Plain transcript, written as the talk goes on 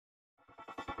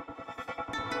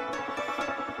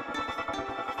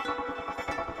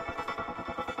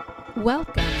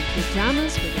Welcome to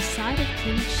Dramas with a Side of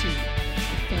Kimchi,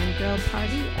 the fangirl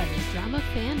party every drama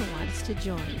fan wants to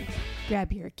join.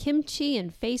 Grab your kimchi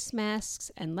and face masks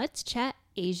and let's chat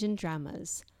Asian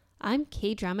dramas. I'm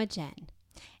K-Drama Jen.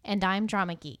 And I'm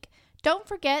Drama Geek. Don't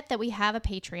forget that we have a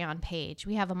Patreon page.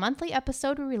 We have a monthly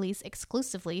episode we release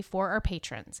exclusively for our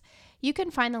patrons. You can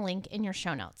find the link in your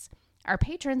show notes. Our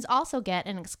patrons also get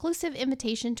an exclusive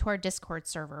invitation to our Discord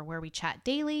server where we chat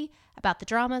daily about the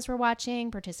dramas we're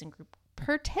watching,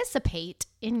 participate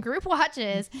in group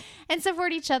watches, and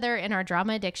support each other in our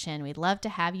drama addiction. We'd love to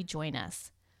have you join us.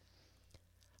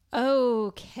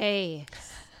 Okay.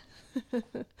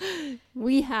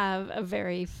 We have a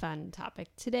very fun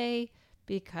topic today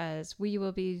because we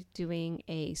will be doing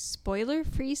a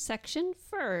spoiler-free section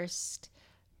first.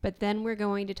 But then we're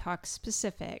going to talk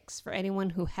specifics for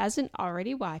anyone who hasn't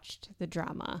already watched the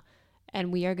drama.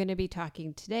 And we are going to be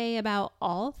talking today about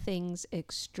All Things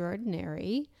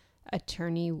Extraordinary,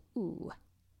 Attorney Woo.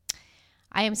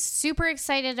 I am super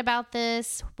excited about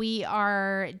this. We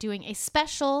are doing a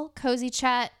special Cozy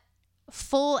Chat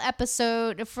full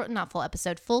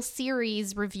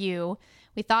series review.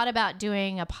 We thought about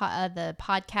doing the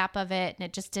podcast of it, and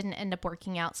it just didn't end up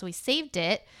working out. So we saved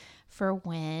it for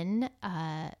when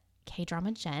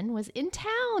K-Drama Jen was in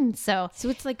town. So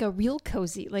it's like a real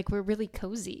cozy, like we're really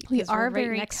cozy. We are right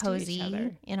very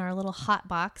cozy in our little hot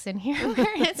box in here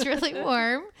where it's really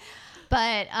warm.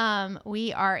 But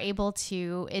we are able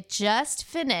to, it just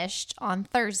finished on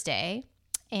Thursday,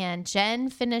 and Jen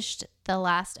finished the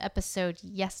last episode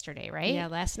yesterday, right? Yeah,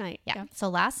 last night. Yeah. So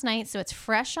last night, so it's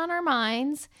fresh on our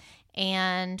minds.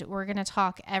 And we're going to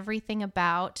talk everything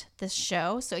about this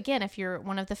show. So again, if you're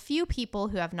one of the few people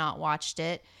who have not watched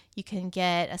it, you can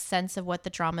get a sense of what the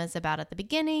drama is about at the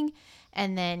beginning.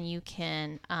 And then you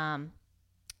can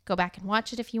go back and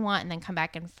watch it if you want, and then come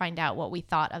back and find out what we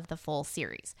thought of the full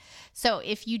series. So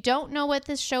if you don't know what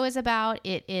this show is about,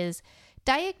 it is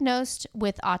diagnosed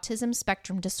with autism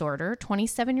spectrum disorder,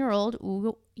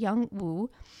 27-year-old Young Woo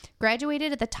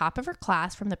graduated at the top of her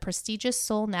class from the prestigious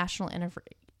Seoul National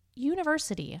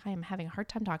University. I am having a hard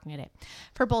time talking today.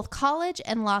 For both college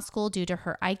and law school due to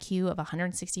her IQ of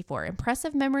 164.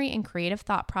 Impressive memory and creative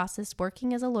thought process.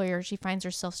 Working as a lawyer, she finds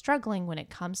herself struggling when it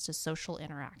comes to social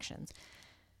interactions.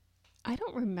 I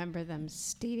don't remember them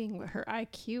stating what her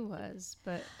IQ was,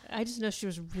 but I just know she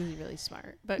was really, really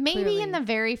smart. But maybe clearly, in the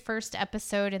very first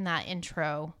episode in that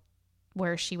intro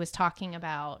where she was talking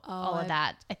about all of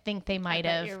that, I think they might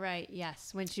have. You're right.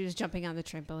 Yes. When she was jumping on the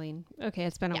trampoline. Okay.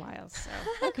 It's been a while. So,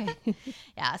 okay.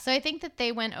 Yeah. So I think that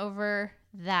they went over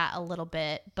that a little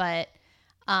bit, but,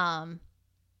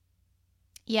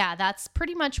 yeah, that's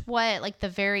pretty much what, like, the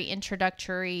very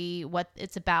introductory, what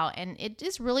it's about. And it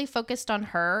is really focused on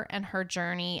her and her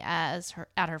journey at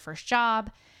her first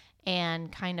job and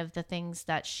kind of the things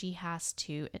that she has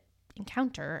to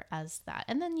encounter as that.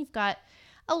 And then you've got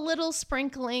a little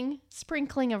sprinkling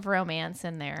of romance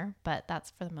in there, but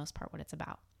that's for the most part what it's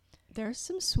about. There's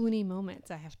some swoony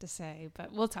moments, I have to say,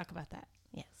 but we'll talk about that.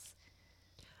 Yes.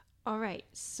 All right.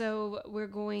 So we're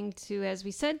going to, as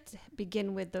we said,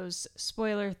 begin with those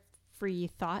spoiler-free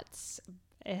thoughts.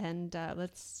 And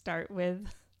let's start with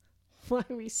why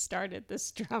we started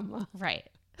this drama. Right.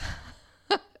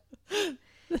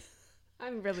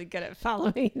 I'm really good at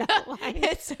following that line.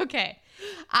 It's okay.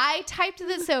 I typed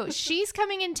this. So she's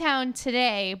coming in town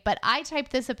today, but I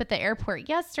typed this up at the airport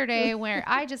yesterday where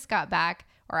I just got back,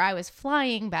 or I was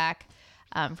flying back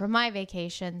from my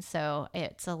vacation. So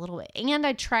it's a little bit, and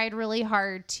I tried really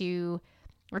hard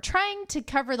we're trying to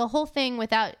cover the whole thing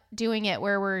without doing it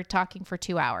where we're talking for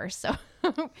 2 hours. So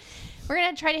we're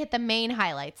going to try to hit the main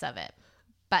highlights of it.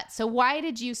 But so why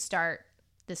did you start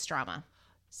this drama?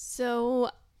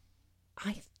 So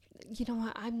you know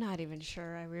what? I'm not even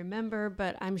sure I remember,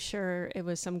 but I'm sure it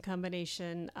was some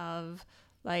combination of,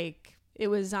 like, it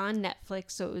was on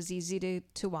Netflix, so it was easy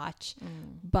to watch.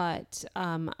 But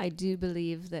I do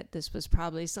believe that this was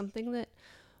probably something that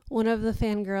one of the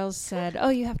fangirls said, oh,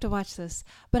 you have to watch this.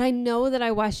 But I know that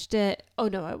I watched it. Oh,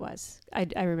 no, it was.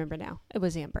 I remember now. It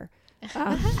was Amber.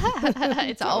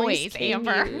 It's always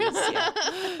Amber.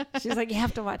 Yeah. She's like, you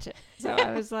have to watch it. So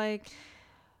I was like,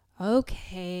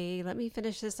 okay, let me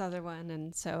finish this other one.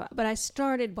 And so, but I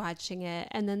started watching it,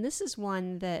 and then this is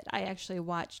one that I actually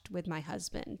watched with my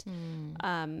husband.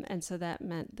 And so that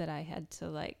meant that I had to,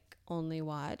 like, only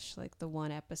watch, like, the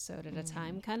one episode at a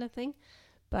time kind of thing.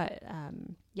 But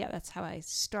yeah, that's how I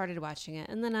started watching it.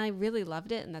 And then I really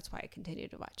loved it, and that's why I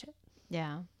continued to watch it.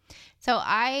 Yeah. So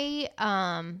I've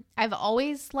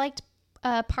always liked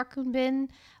Park Hoon Bin,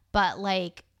 but,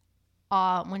 like,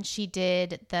 when she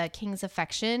did The King's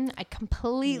Affection. I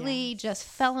completely just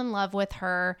fell in love with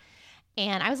her.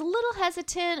 And I was a little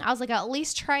hesitant. I was like, I'll at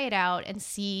least try it out and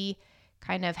see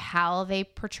kind of how they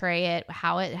portray it,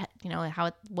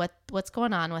 what's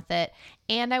going on with it.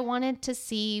 And I wanted to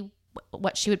see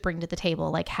what she would bring to the table,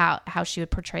 like how she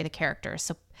would portray the character.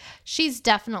 So she's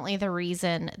definitely the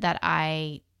reason that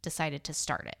I decided to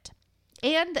start it.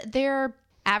 And their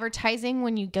advertising,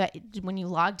 when you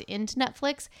logged into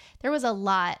Netflix, there was a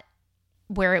lot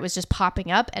where it was just popping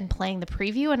up and playing the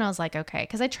preview, and I was like, okay,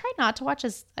 because I try not to watch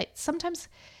sometimes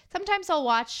I'll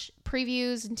watch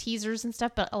previews and teasers and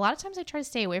stuff, but a lot of times I try to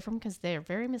stay away from because they're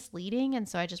very misleading, and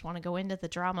so I just want to go into the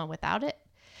drama without it.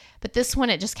 But this one,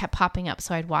 it just kept popping up,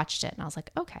 so I'd watched it, and I was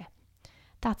like, okay,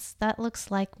 that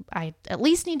looks like I at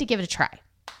least need to give it a try.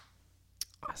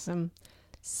 Awesome.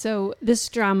 So this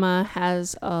drama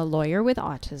has a lawyer with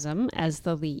autism as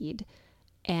the lead.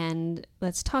 And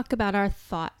let's talk about our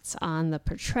thoughts on the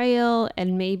portrayal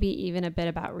and maybe even a bit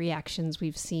about reactions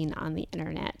we've seen on the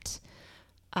internet.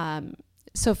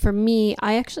 So for me,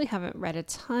 I actually haven't read a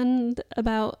ton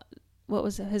about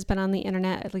what has been on the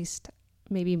internet, at least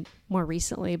maybe more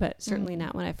recently, but certainly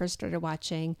not when I first started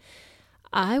watching.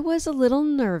 I was a little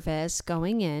nervous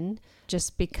going in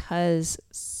just because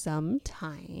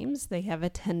sometimes they have a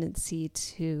tendency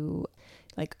to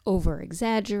like over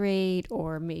exaggerate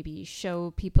or maybe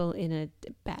show people in a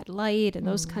bad light and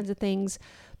those kinds of things.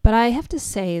 But I have to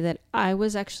say that I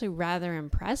was actually rather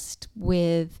impressed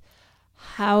with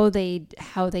how they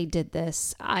did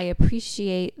this. I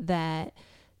appreciate that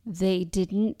they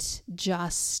didn't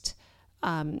just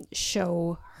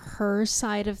show her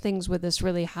side of things with this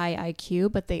really high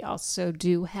IQ, but they also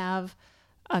do have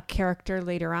a character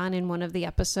later on in one of the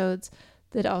episodes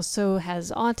that also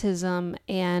has autism,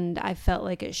 and I felt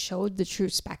like it showed the true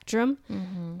spectrum.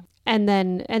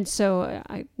 And so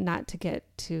not to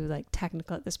get too like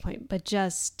technical at this point, but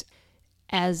just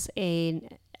as an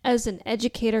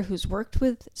educator who's worked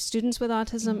with students with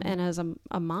autism and as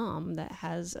a mom that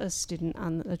has a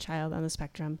child on the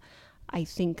spectrum, I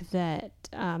think that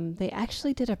they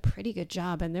actually did a pretty good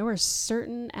job. And there were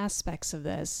certain aspects of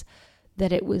this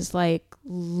that it was like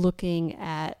looking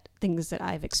at things that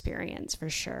I've experienced for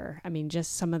sure. I mean,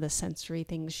 just some of the sensory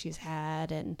things she's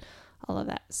had and all of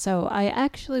that. So I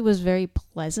actually was very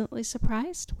pleasantly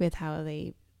surprised with how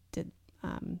they did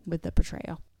with the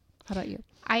portrayal. How about you?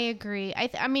 I agree.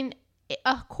 I mean,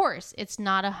 of course, it's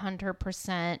not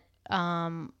 100%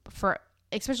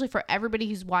 especially for everybody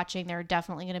who's watching. There are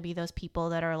definitely going to be those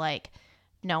people that are like,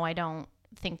 no, I don't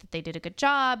think that they did a good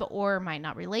job, or might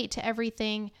not relate to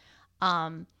everything.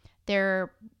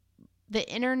 The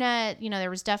internet, there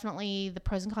was definitely the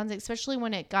pros and cons, especially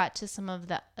when it got to some of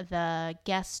the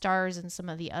guest stars and some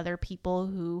of the other people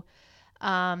who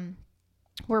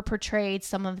were portrayed.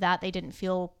 Some of that they didn't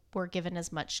feel were given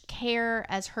as much care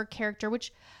as her character,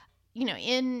 which,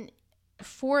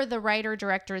 for the writer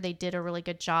director, they did a really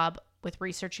good job with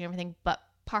researching everything. But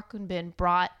Park Eun-bin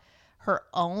brought her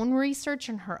own research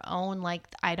and her own,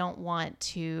 I don't want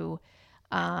to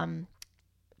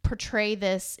portray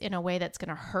this in a way that's going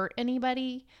to hurt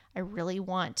anybody. I really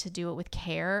want to do it with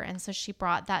care. And so she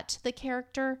brought that to the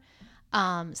character.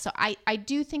 So I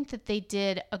do think that they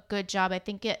did a good job. I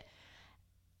think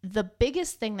the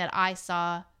biggest thing that I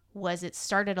saw was it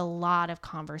started a lot of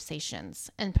conversations,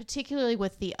 and particularly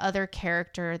with the other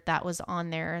character that was on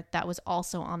there that was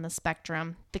also on the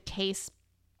spectrum, the case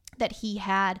that he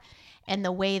had and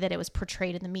the way that it was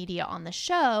portrayed in the media on the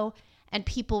show, and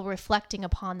people reflecting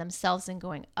upon themselves and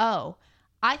going, oh,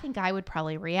 I think I would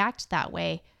probably react that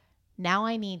way. Now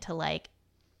I need to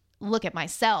look at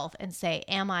myself and say,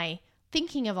 am I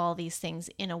thinking of all these things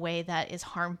in a way that is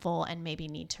harmful, and maybe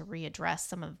need to readdress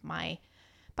some of my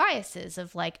biases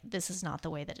of this is not the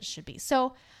way that it should be.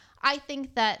 So I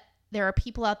think that there are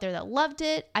people out there that loved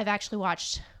it. I've actually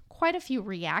watched quite a few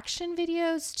reaction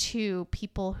videos to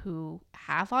people who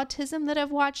have autism that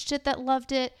have watched it that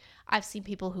loved it. I've seen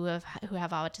people who have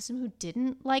autism who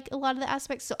didn't like a lot of the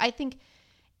aspects. So I think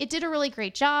it did a really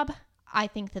great job. I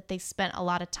think that they spent a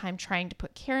lot of time trying to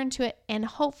put care into it, and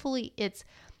hopefully it's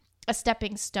a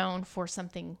stepping stone for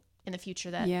something in the future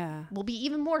that will be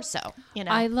even more so.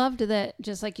 I loved that,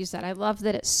 just like you said, I loved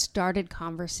that it started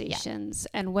conversations,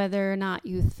 and whether or not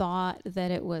you thought that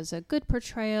it was a good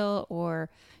portrayal or,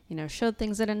 showed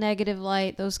things in a negative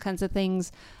light, those kinds of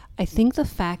things. I think the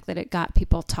fact that it got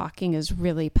people talking is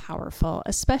really powerful,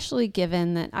 especially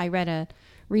given that I read a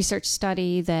research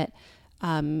study that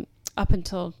up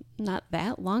until not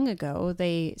that long ago,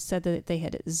 they said that they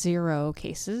had 0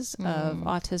 cases of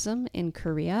autism in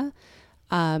Korea.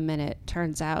 And it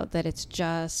turns out that it's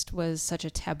just was such a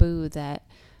taboo that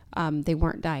they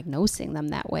weren't diagnosing them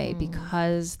that way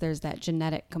because there's that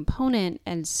genetic component.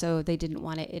 And so they didn't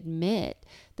want to admit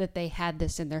that they had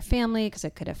this in their family because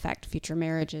it could affect future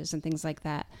marriages and things like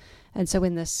that. And so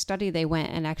in this study, they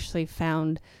went and actually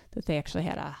found that they actually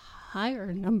had a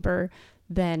higher number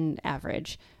than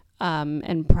average.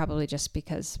 And probably just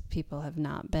because people have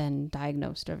not been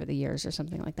diagnosed over the years or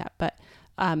something like that. But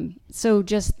so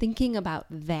just thinking about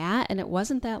that, and it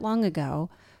wasn't that long ago,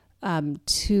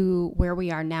 to where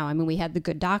we are now. I mean, we had the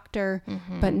Good Doctor,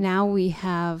 but now we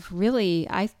have really,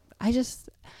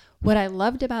 what I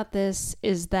loved about this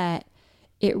is that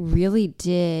it really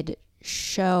did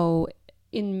show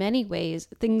in many ways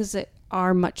things that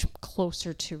are much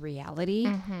closer to reality.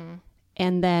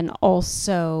 And then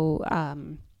also, I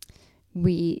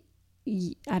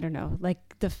don't know,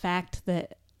 like the fact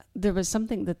that there was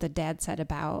something that the dad said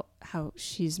about how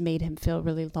she's made him feel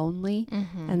really lonely.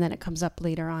 And then it comes up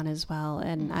later on as well.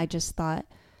 And I just thought,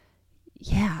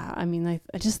 yeah, I mean,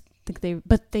 I just think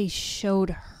they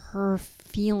showed her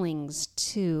feelings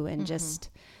too. And just,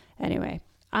 anyway,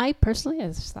 I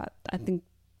just thought,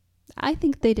 I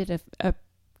think they did a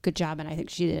good job, and I think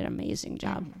she did an amazing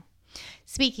job.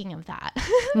 Speaking of that,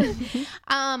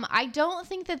 I don't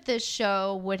think that this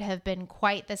show would have been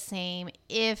quite the same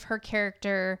if her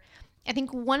character, I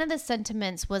think one of the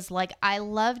sentiments was like, I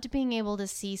loved being able to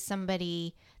see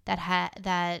somebody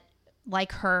that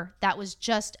like her, that was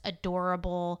just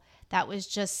adorable, that was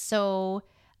just so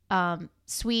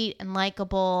sweet and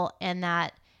likable, and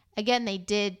that, again, they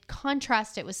did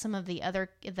contrast it with some of the other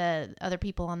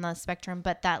people on the spectrum,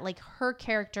 but that like her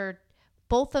character,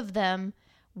 both of them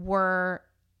were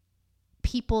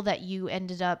people that you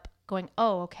ended up going,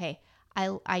 oh, okay,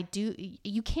 I do,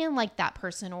 you can like that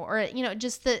person, or you know,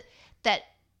 just that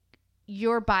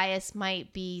your bias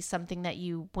might be something that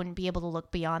you wouldn't be able to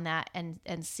look beyond that and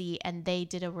see. And they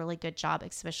did a really good job,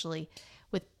 especially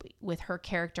with her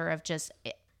character of just,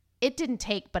 it didn't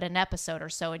take but an episode or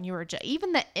so, and you were just,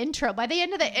 even the intro, by the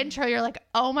end of the intro, you're like,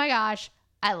 oh my gosh,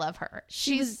 I love her.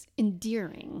 She was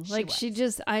endearing. I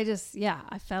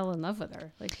fell in love with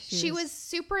her. Like she was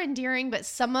super endearing, but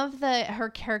some of her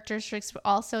characteristics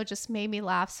also just made me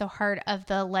laugh so hard, of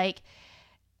the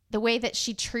way that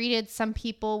she treated some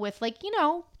people with, like, you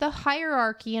know, the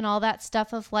hierarchy and all that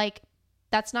stuff of like,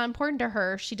 that's not important to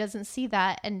her. She doesn't see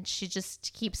that, and she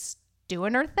just keeps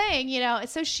doing her thing, you know?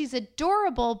 So she's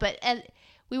adorable, and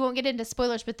we won't get into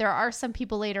spoilers, but there are some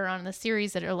people later on in the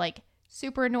series that are like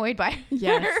super annoyed by her.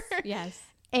 Yes.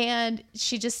 And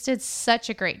she just did such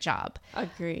a great job.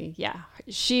 Agree. Yeah.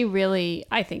 She really,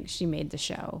 I think she made the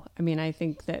show. I mean, I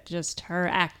think that just her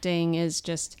acting is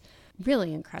just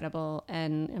really incredible.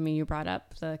 And I mean, you brought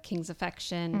up the King's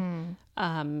Affection,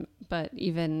 but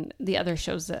even the other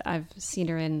shows that I've seen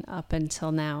her in up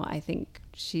until now, I think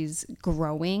she's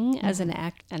growing as an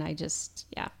act. And I just,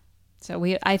 yeah. So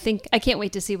I can't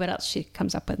wait to see what else she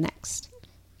comes up with next.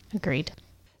 Agreed.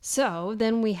 So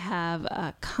then we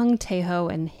have Kang Tae-ho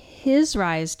and his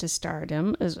rise to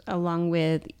stardom, along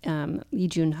with Lee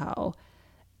Jun-ho.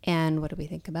 And what do we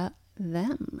think about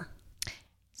them?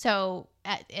 So,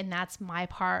 and that's my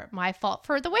fault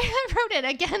for the way I wrote it.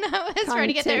 Again, I was trying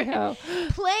to get there.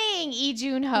 Playing Lee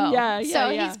Jun-ho. Yeah.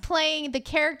 He's playing the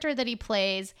character that he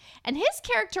plays. And his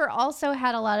character also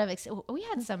had a lot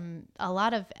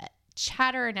of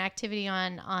chatter and activity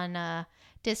on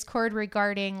Discord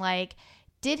regarding, like,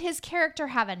 did his character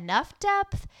have enough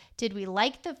depth? Did we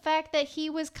like the fact that he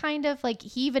was kind of like,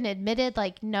 he even admitted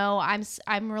like, no,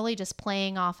 I'm really just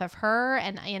playing off of her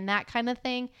and that kind of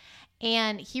thing.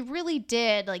 And he really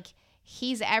did, like,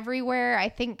 he's everywhere. I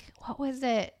think, what was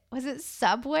it? Was it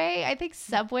Subway? I think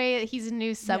Subway, he's a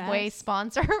new Subway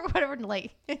sponsor or whatever.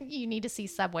 Like, you need to see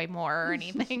Subway more or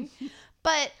anything.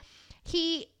 But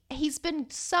he's been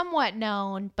somewhat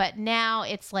known, but now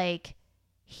it's like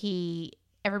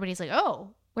everybody's like, oh,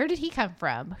 where did he come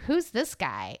from? Who's this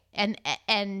guy? And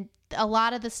a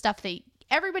lot of the stuff that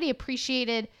everybody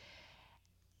appreciated,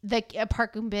 the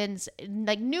Park Eun-bin's,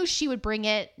 like, knew she would bring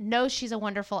it, knows she's a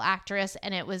wonderful actress,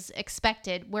 and it was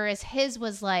expected. Whereas his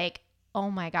was like,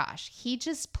 oh my gosh, he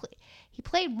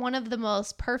played one of the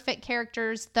most perfect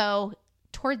characters, though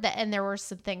toward the end there were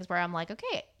some things where I'm like,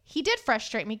 okay, he did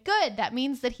frustrate me. Good. That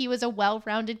means that he was a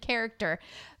well-rounded character.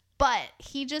 But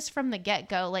he just, from the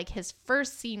get-go, like his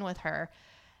first scene with her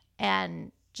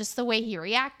and just the way he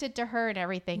reacted to her and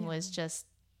everything was just,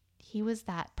 he was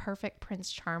that perfect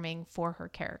Prince Charming for her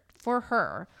character, for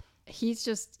her. He's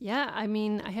just, I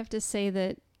mean, I have to say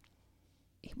that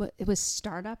it was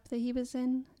Startup that he was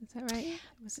in. Is that right?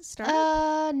 Was it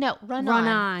Startup? No, Run Run On.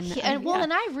 On.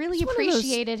 And I really It's one of those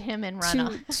appreciated him in Run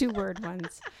On. Two-word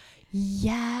ones.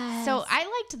 Yes. So I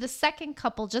liked the second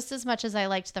couple just as much as I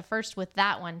liked the first with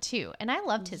that one too, and I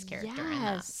loved his character in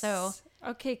that. So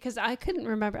okay, because I couldn't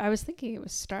remember. I was thinking it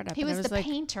was Startup. he and was I was the like,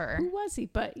 painter. Who was he?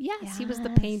 But yes, he was the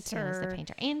Yes, painter. He was the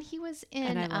painter, and he was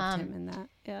in And I loved him in that.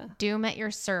 Yeah. Doom at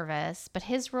Your Service, but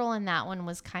his role in that one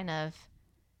was kind of,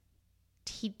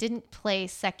 he didn't play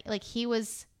second, like he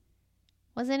wasn't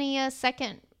he a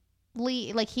second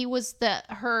lead, like he was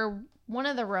one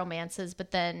of the romances,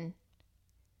 but then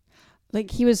Like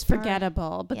he was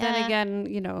forgettable, but then Yeah.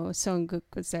 again, Song-gook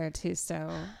was there too. So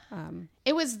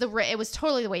it was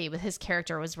totally the way his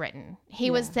character was written. He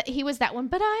Yeah. was that one,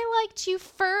 but I liked you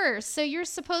first, so you're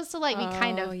supposed to like me,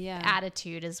 kind of yeah.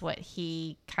 attitude is what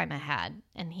he kind of had,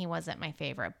 and he wasn't my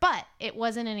favorite, but it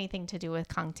wasn't anything to do with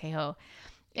Kang Tae-ho.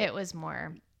 It was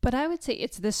more. But I would say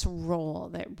it's this role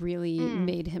that really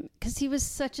made him, because he was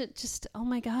such a oh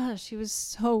my gosh, he was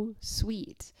so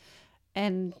sweet,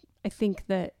 and I think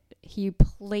that he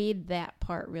played that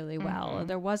part really well. Mm-hmm.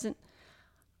 There wasn't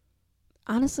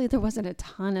a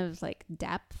ton of like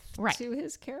depth to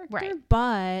his character,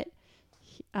 but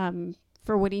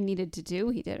for what he needed to do,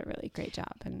 he did a really great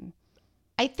job. And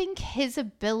I think his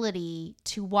ability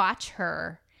to watch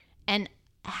her and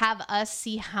have us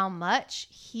see how much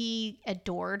he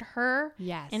adored her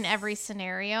in every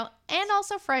scenario, and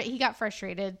also he got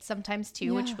frustrated sometimes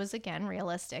too, which was again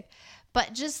realistic,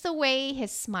 but just the way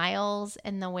his smiles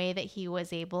and the way that he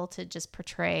was able to just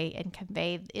portray and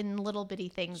convey in little bitty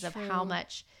things of how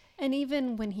much, and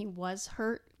even when he was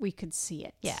hurt, we could see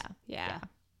it. Yeah,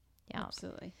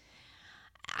 Absolutely.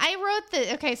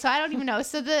 So I don't even know.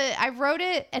 So I wrote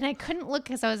it and I couldn't look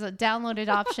because I was a downloaded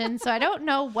option. So I don't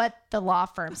know what the law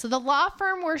firm. So the law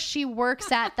firm where she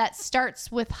works at that starts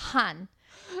with Han.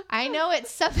 I know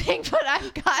it's something, but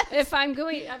I've got. If I'm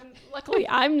going, luckily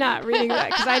I'm not reading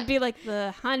that because I'd be like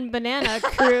the Han Banana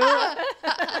crew.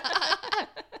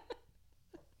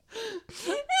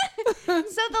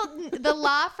 So the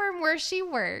law firm where she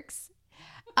works,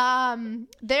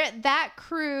 that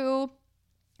crew.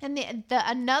 And the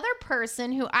another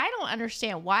person who I don't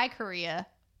understand why Korea,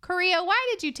 why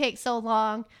did you take so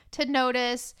long to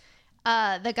notice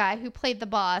the guy who played the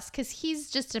boss? Because he's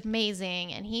just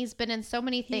amazing, and he's been in so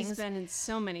many things. He's been in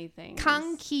so many things.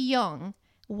 Kang Ki-young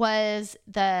was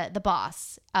the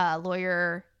boss,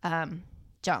 lawyer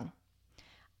Jung.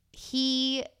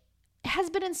 He has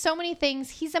been in so many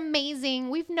things. He's amazing.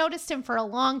 We've noticed him for a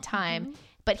long time. Mm-hmm.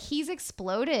 But he's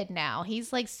exploded now.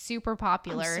 He's like super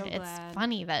popular. I'm so and it's glad.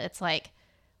 funny that it's like,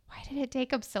 why did it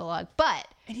take him so long?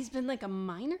 And he's been like a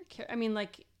minor character. I mean,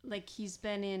 like he's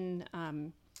been in.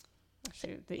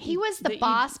 He was the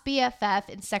boss BFF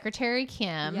in Secretary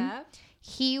Kim. Yeah.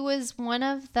 He was one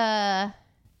of the.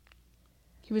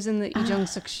 He was in the Lee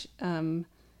Jong-suk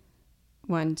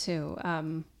one too,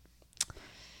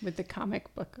 with the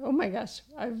comic book. Oh my gosh,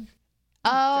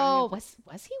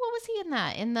 was he? What was he in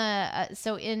that? In the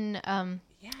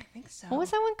yeah, I think so. What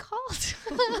was that one called?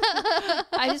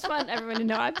 I just want everyone to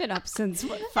know I've been up since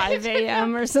 5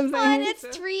 a.m. or something. Well, and it's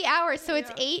 3 hours, so it's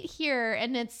 8 here,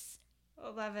 and it's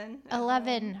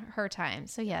 11 her time.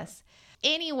 So yes.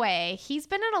 Anyway, he's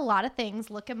been in a lot of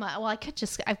things. Look him up. Well,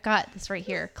 I've got this right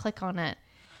here. Click on it.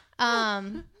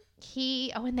 And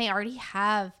they already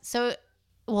have. So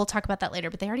we'll talk about that later,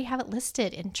 but they already have it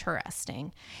listed.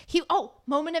 Interesting.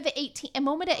 Moment at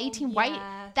 18 white.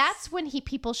 That's when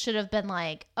people should have been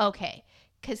like, okay,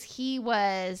 because he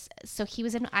was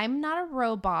in I'm Not a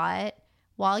Robot,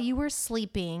 While You Were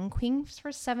Sleeping, Queens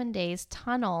for 7 Days,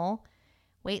 Tunnel,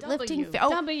 Weightlifting.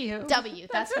 W.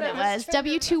 That's what it was.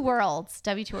 W2 Worlds.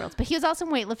 But he was also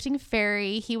in Weightlifting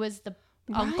Fairy. He was the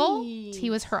uncle. He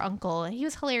was her uncle. He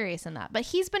was hilarious in that. But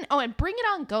he's been and Bring It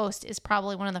On Ghost is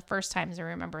probably one of the first times I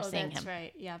remember seeing him. That's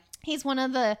right. Yeah. He's one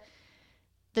of the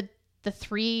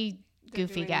three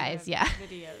goofy guys. Yeah.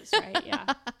 Videos, right?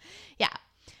 Yeah. Yeah.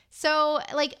 So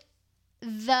like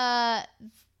the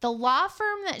law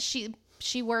firm that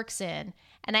she works in,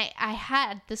 and I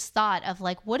had this thought of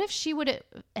like, what if she would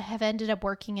have ended up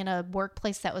working in a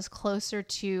workplace that was closer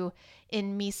to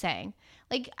in Misang?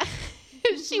 Like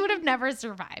she would have never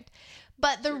survived.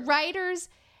 But the writers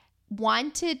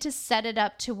wanted to set it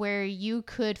up to where you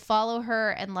could follow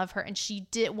her and love her. And she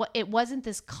did it wasn't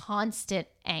this constant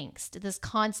angst, this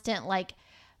constant like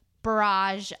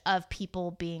barrage of people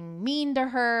being mean to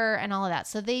her and all of that.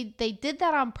 So they did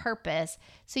that on purpose.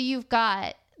 So you've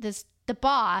got the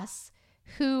boss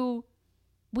who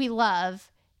we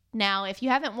love. Now, if you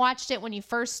haven't watched it when you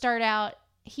first start out,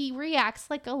 he reacts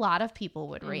like a lot of people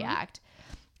would react.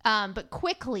 But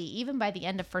quickly, even by the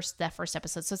end of that first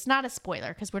episode, so it's not a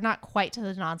spoiler because we're not quite to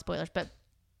the non-spoilers, but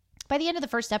by the end of the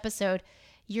first episode,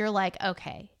 you're like,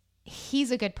 okay,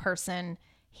 he's a good person.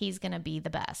 He's going to be the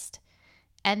best.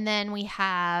 And then we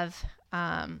have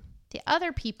the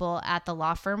other people at the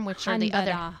law firm, which are the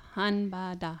other.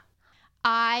 Hanbada.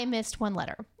 I missed one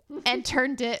letter and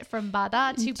turned it from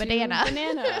bada to banana.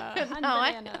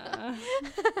 Banana.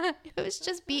 It was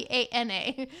just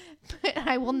BANA. But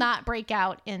I will not break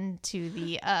out into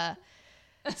the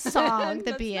song,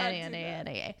 the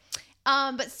BANA.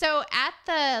 But so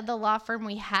at the law firm,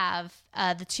 we have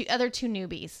the other two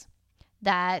newbies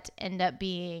that end up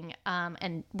being,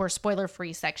 and we're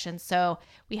spoiler-free section. So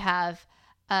we have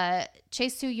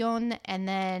Chae Soo-yeon and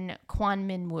then Kwon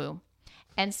Min-woo.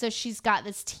 And so she's got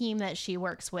this team that she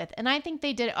works with. And I think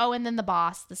they did, and then the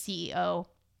boss, the CEO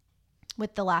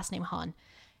with the last name Han.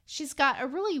 She's got a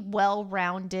really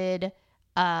well-rounded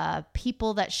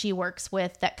people that she works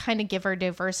with that kind of give her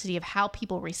diversity of how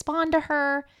people respond to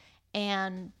her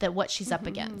and what she's up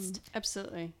against.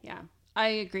 Absolutely. Yeah, I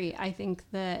agree. I think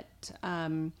that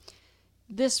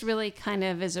this really kind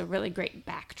of is a really great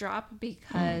backdrop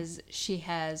because she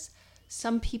has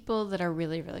some people that are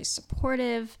really, really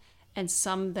supportive and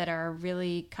some that are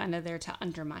really kind of there to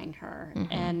undermine her.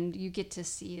 And you get to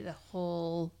see the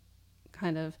whole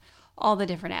kind of all the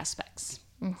different aspects.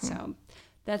 So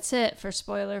that's it for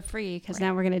spoiler free because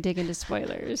now we're going to dig into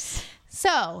spoilers.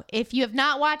 So if you have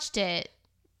not watched it,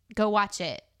 go watch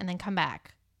it and then come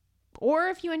back. Or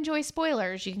if you enjoy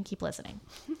spoilers, you can keep listening.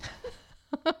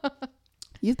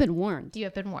 You've been warned. You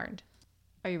have been warned.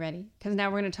 Are you ready? Because now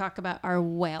we're going to talk about our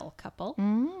whale couple.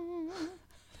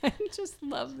 I just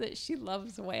love that she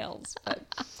loves whales. But,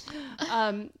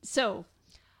 so,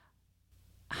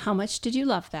 how much did you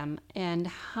love them, and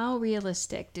how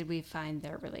realistic did we find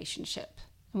their relationship?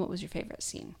 And what was your favorite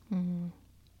scene?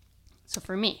 So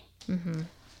for me,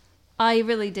 I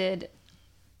really did.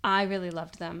 I really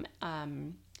loved them.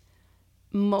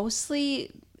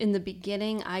 Mostly in the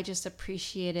beginning, I just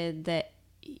appreciated that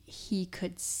he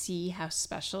could see how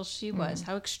special she was,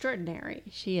 how extraordinary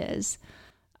she is.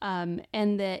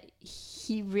 And that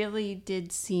he really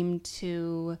did seem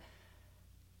to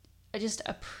just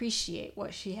appreciate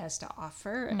what she has to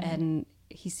offer. And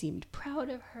he seemed proud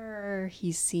of her.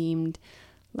 He seemed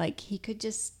like he could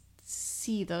just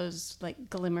see those like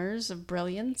glimmers of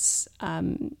brilliance.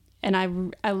 And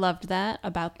I loved that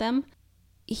about them.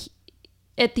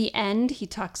 At the end, he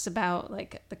talks about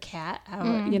like the cat, how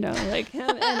like,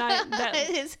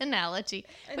 his analogy,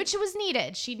 which was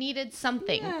needed. She needed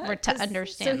something to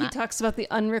understand. So he talks about the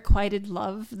unrequited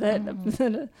love that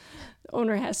the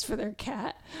owner has for their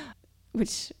cat,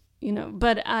 which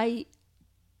But I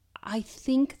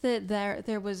think that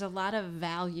there was a lot of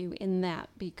value in that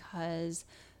because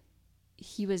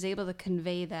he was able to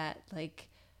convey that like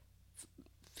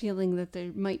feeling that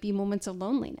there might be moments of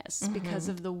loneliness because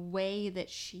of the way that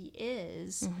she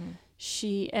is.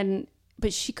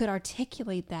 But she could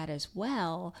articulate that as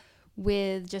well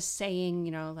with just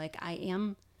saying, like, I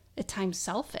am at times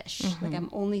selfish. Like I'm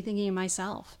only thinking of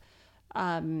myself.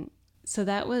 So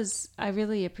I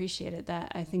really appreciated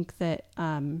that. I think that,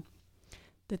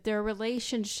 that their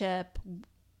relationship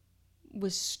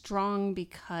was strong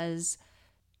because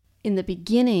in the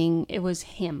beginning, it was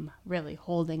him really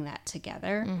holding that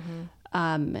together.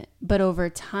 But over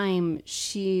time,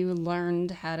 she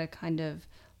learned how to kind of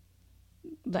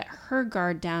let her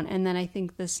guard down. And then I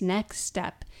think this next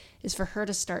step is for her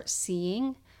to start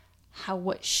seeing how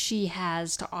what she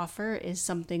has to offer is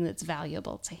something that's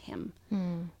valuable to him.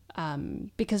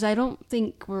 Because I don't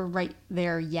think we're right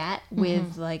there yet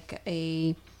with like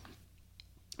it's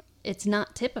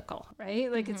not typical,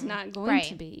 right? Like it's not going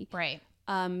to be. Right.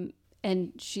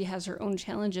 And she has her own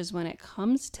challenges when it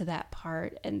comes to that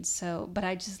part. And so, but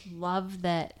I just love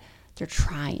that they're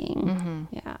trying.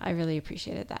 Yeah, I really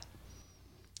appreciated that.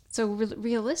 So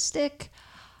realistic,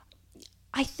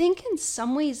 I think in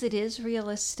some ways it is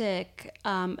realistic,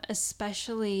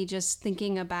 especially just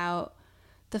thinking about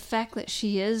the fact that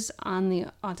she is on the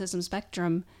autism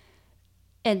spectrum.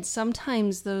 And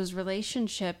sometimes those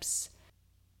relationships,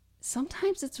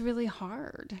 sometimes it's really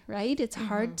hard, right? It's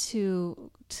hard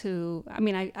to I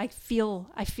mean, I feel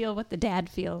what the dad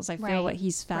feels. I feel what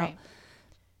he's felt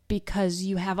because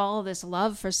you have all this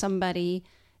love for somebody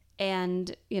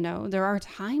and, there are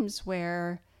times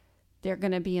where they're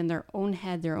going to be in their own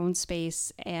head, their own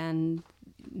space, and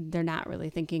they're not really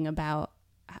thinking about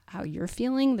how you're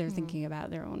feeling. They're thinking about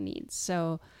their own needs.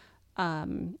 So,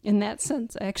 in that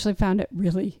sense, I actually found it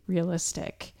really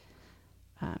realistic.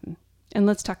 And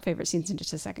let's talk favorite scenes in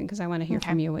just a second, because I want to hear Okay.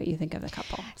 from you what you think of the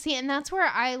couple. See, and that's where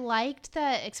I liked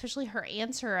that, especially her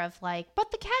answer of like,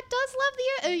 but the cat does love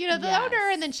the Yes. owner,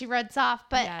 and then she runs off.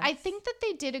 But Yes. I think that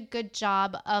they did a good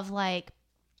job of like,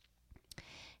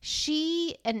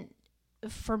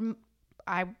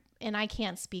 I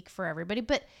can't speak for everybody,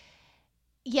 but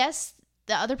yes,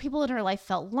 the other people in her life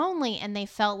felt lonely, and they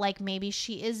felt like maybe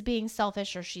she is being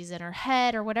selfish or she's in her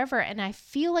head or whatever. And I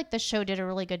feel like the show did a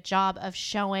really good job of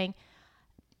showing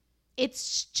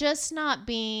it's just not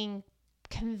being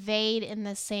conveyed in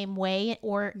the same way,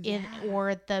 or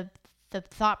the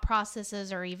thought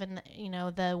processes, or even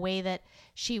the way that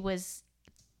she was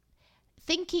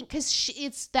thinking, because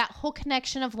it's that whole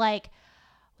connection of like,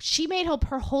 she made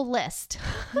her whole list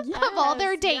of all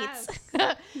their dates,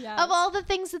 of all the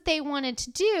things that they wanted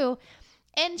to do.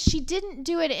 And she didn't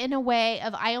do it in a way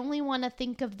of, I only want to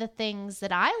think of the things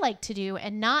that I like to do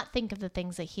and not think of the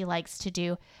things that he likes to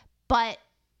do. But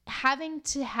having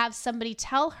to have somebody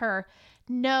tell her,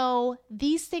 no,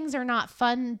 these things are not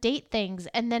fun date things.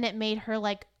 And then it made her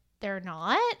like, they're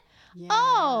not? Yeah.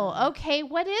 Oh, okay.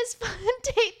 What is fun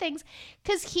date things?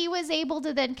 Because he was able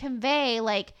to then convey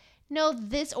like, no,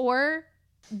 this, or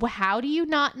how do you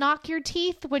not knock your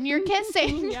teeth when you're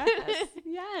kissing?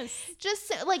 Yes.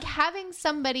 Just like having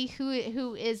somebody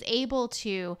who is able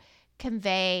to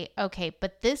convey, okay,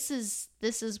 but this is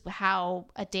how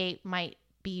a date might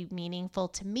be meaningful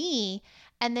to me.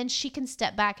 And then she can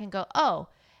step back and go, oh,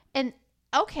 and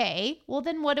okay, well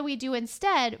then what do we do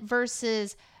instead?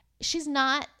 Versus she's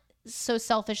not so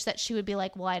selfish that she would be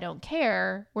like, well, I don't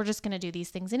care. We're just going to do these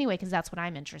things anyway, because that's what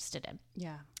I'm interested in.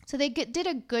 Yeah. So they did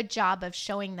a good job of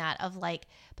showing that, of like,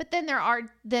 but then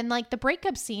like the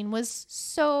breakup scene was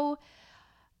so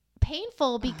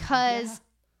painful because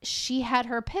she had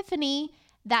her epiphany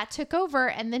that took over,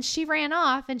 and then she ran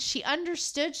off, and she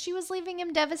understood she was leaving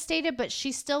him devastated, but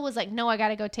she still was like, no, I got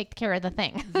to go take care of the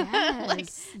thing.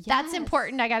 Yes. That's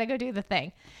important. I got to go do the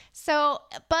thing. So,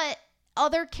 but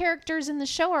other characters in the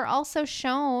show are also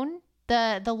shown.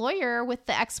 The lawyer with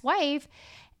the ex-wife,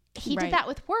 he did that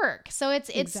with work. So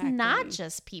it's not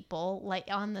just people like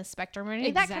on the spectrum or any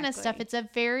of that kind of stuff. It's a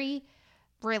very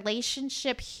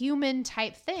relationship, human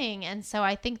type thing. And so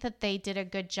I think that they did a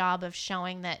good job of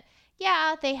showing that,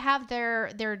 yeah, they have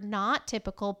they're not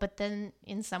typical, but then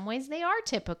in some ways they are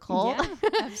typical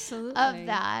absolutely. of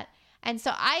that. And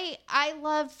so I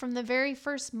love from the very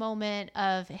first moment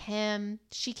of him,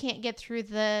 she can't get through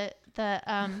the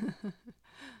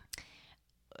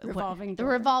revolving door.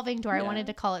 The revolving door. I wanted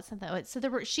to call it something.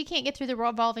 So she can't get through the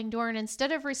revolving door, and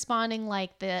instead of responding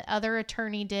like the other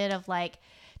attorney did of like,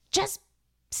 just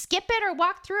skip it or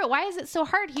walk through it, why is it so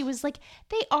hard? He was like,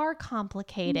 they are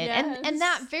complicated. And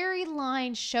that very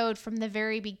line showed from the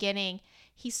very beginning.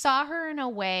 He saw her in a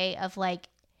way of like,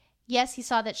 yes, he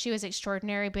saw that she was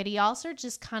extraordinary, but he also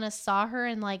just kind of saw her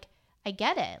and like, I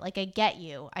get it. Like, I get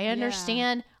you. I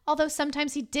understand. Although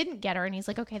sometimes he didn't get her, and he's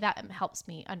like, okay, that helps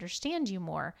me understand you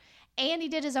more. And he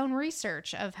did his own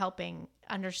research of helping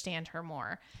understand her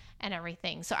more and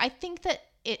everything. So I think that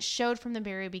it showed from the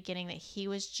very beginning that he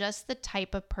was just the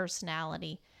type of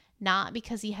personality, not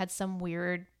because he had some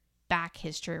weird back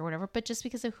history or whatever, but just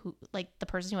because of who, like the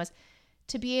person he was,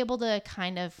 to be able to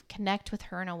kind of connect with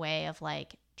her in a way of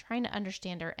like trying to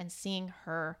understand her and seeing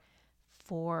her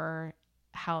for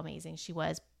how amazing she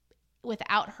was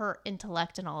without her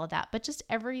intellect and all of that, but just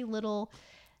every little,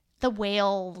 the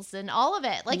whales and all of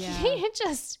it. Like he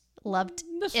just loved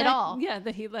it all. Yeah,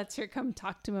 that he lets her come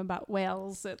talk to him about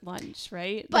whales at lunch,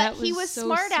 right? But he was so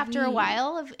smart after a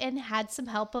while and had some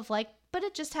help of like, but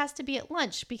it just has to be at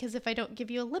lunch, because if I don't give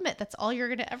you a limit, that's all you're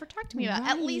going to ever talk to me about,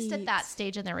 at least at that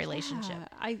stage in their relationship.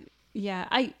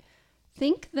 I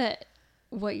think that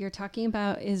what you're talking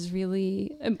about is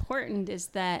really important, is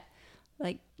that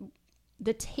like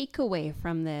the takeaway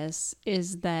from this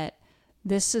is that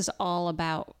this is all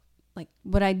about, like,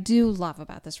 what I do love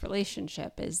about this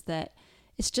relationship is that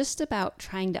it's just about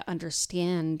trying to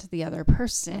understand the other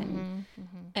person,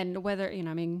 and whether,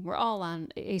 we're all on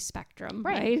a spectrum,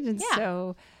 right? And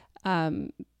so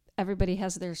everybody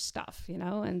has their stuff,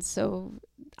 and so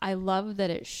I love that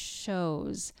it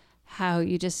shows how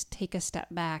you just take a step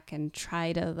back and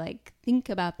try to like think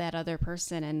about that other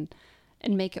person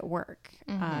and make it work.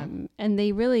 And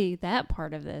they really, that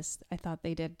part of this, I thought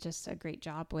they did just a great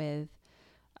job with.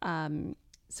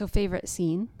 So favorite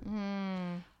scene.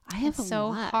 I have a so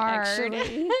lot, hard.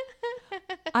 Actually.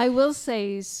 I will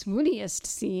say swooniest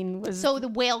scene was. So the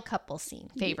whale couple scene,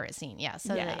 favorite scene. Yeah.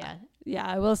 So yeah,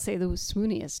 I will say the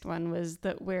swooniest one was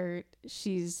that where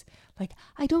she's like,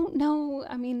 I don't know.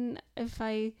 I mean, if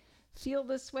I feel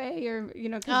this way, or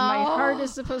because my heart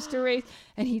is supposed to race,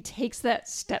 and he takes that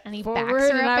step And he forward, backs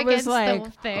her and up I was against like,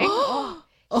 the thing. oh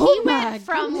He my went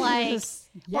from goodness.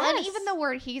 well, and even the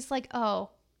word, he's like, oh,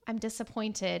 I'm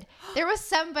disappointed. There was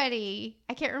somebody,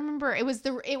 I can't remember. It was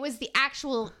the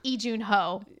actual Lee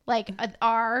Jun-ho, like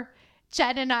our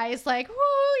Jen and I is like, whoa,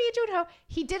 Lee Jun-ho.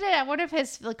 He did it at one of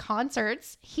his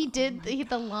concerts. He did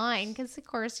the line because, of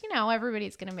course,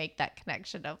 everybody's gonna make that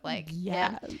connection of like,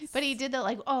 yes. But he did that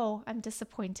like, oh, I'm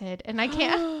disappointed, and I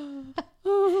can't.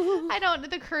 I don't.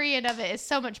 The Korean of it is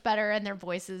so much better, and their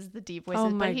voices, the deep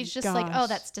voices. But he's just like, oh,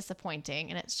 that's disappointing,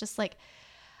 and it's just like,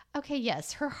 okay,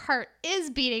 yes, her heart is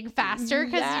beating faster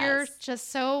because you're just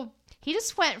so. He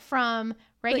just went from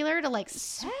regular to like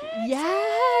sex.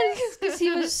 Yes, because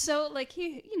he was so like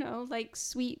like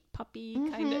sweet puppy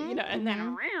kind of and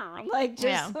then like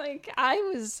just like I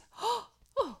was.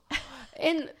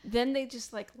 And then they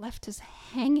just like left us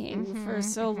hanging for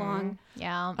so long.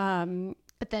 Yeah.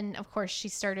 But then, of course, she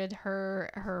started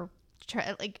her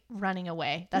like running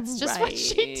away. That's just what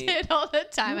she did all the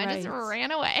time. I just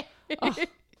ran away.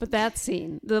 But that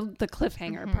scene, the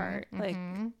cliffhanger part, like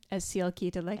as Seal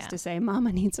Kita likes to say,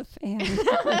 Mama needs a fan.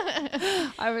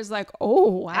 I was like, oh,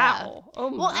 wow. Yeah. Oh,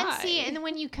 my. Well, and then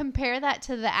when you compare that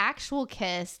to the actual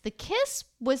kiss, the kiss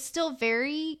was still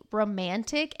very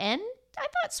romantic and I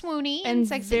thought swoony and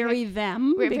sexy. Very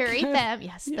them. Very them,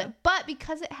 yes. Yeah. But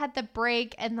because it had the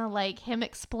break and the like him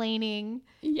explaining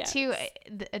to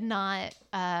not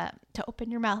to open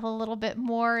your mouth a little bit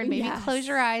more and maybe close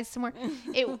your eyes some more.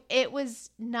 It was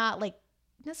not like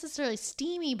necessarily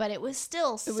steamy, but it was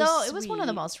still it was one of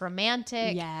the most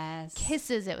romantic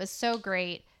kisses. It was so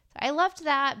great. I loved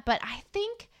that, but I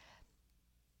think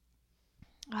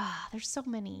there's so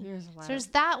many. There's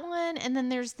that one, and then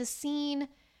there's the scene.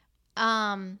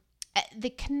 The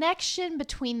connection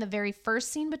between the very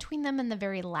first scene between them and the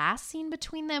very last scene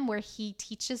between them, where he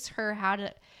teaches her how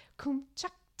to do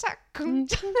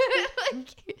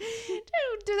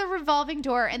the revolving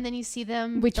door, and then you see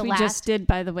them, which we just did,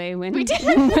 by the way, when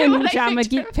John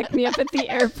McGee picked me up at the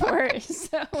airport.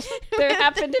 So there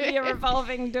happened to be a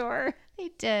revolving door. They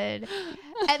did.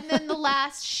 And then the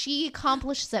last, she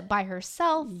accomplishes it by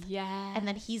herself. Yeah. And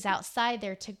then he's outside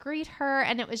there to greet her.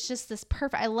 And it was just this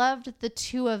perfect. I loved the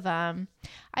two of them.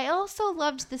 I also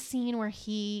loved the scene where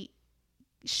he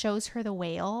shows her the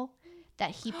whale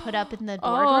that he put up in the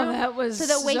boardroom. Oh, that was so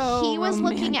the way he was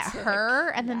romantic. Looking at her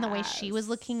and then the way she was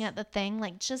looking at the thing,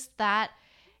 like just that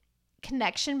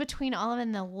connection between all of them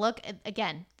and the look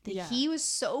again. He was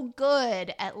so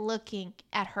good at looking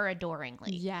at her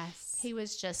adoringly. Yes. He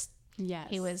was just,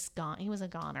 he was gone. He was a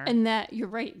goner. And that, you're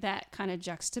right, that kind of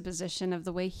juxtaposition of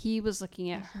the way he was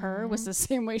looking at her was the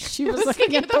same way she was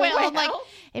looking at the whale. I'm like,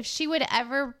 if she would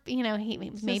ever,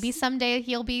 maybe someday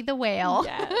he'll be the whale.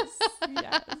 Yes.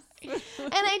 Yes.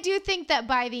 And I do think that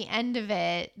by the end of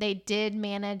it, they did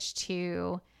manage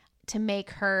to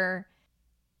make her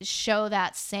show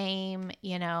that same,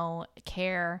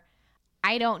 care.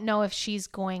 I don't know if she's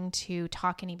going to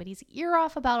talk anybody's ear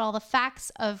off about all the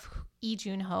facts of Lee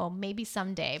Jun-ho, maybe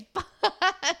someday.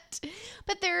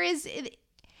 But there is,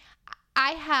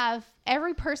 I have,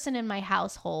 every person in my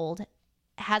household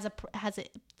has a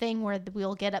thing where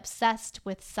we'll get obsessed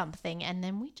with something and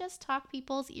then we just talk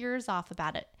people's ears off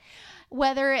about it.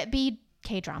 Whether it be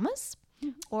K-dramas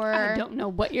or... I don't know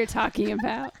what you're talking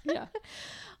about. Yeah.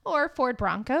 Or Ford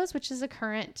Broncos, which is a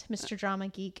current Mr. Drama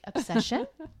Geek obsession.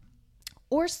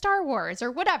 Or Star Wars or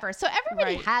whatever. So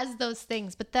everybody has those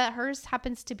things, but hers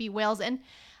happens to be whales. And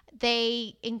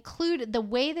they include the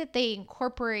way that they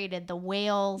incorporated the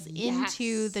whales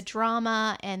into the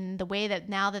drama and the way that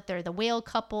now that they're the whale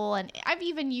couple. And I've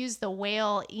even used the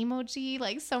whale emoji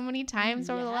like so many times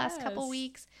over the last couple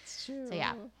weeks. It's true. So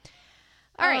yeah.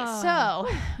 All right, so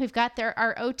we've got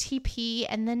our OTP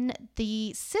and then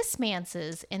the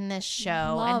cismances in this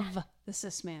show. Love the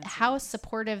cismances. How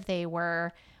supportive they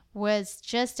were was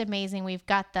just amazing. We've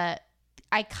got the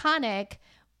iconic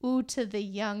ooh to the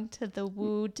young to the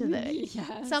woo to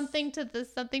the something to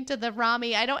the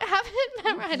Rami. I don't have it.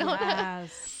 I don't know.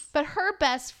 But her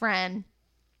best friend,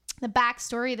 the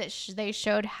backstory that they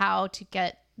showed how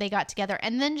they got together,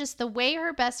 and then just the way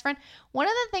her best friend. One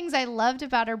of the things I loved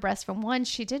about her best friend, one,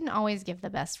 she didn't always give the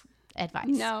best advice.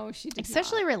 No, she did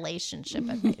especially not. Relationship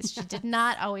advice. She did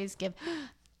not always give.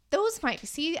 Those might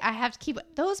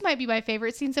be my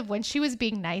favorite scenes of when she was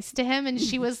being nice to him and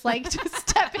she was like just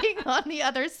stepping on the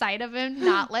other side of him,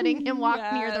 not letting him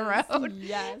walk near the road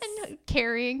and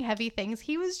carrying heavy things.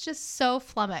 He was just so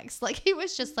flummoxed. Like he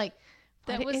was just like,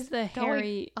 that was the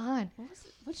Harry on.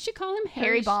 What did she call him?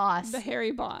 Harry Boss. The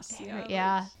Harry Boss.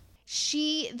 Yeah.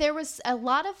 there was a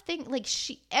lot of things like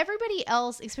everybody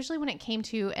else, especially when it came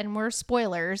to, and we're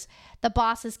spoilers, the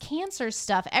boss's cancer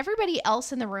stuff. Everybody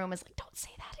else in the room is like, don't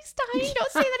say that he's dying.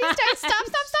 Don't say that he's dying.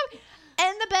 Stop.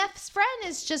 And the best friend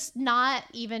is just not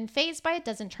even fazed by it.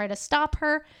 Doesn't try to stop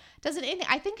her. Doesn't anything.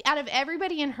 I think out of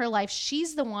everybody in her life,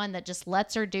 she's the one that just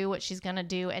lets her do what she's going to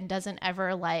do and doesn't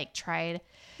ever like try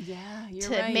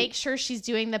to make sure she's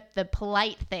doing the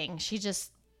polite thing. She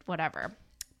just, whatever.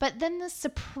 But then the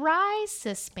surprise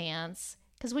suspense,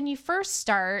 because when you first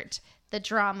start the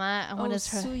drama, what is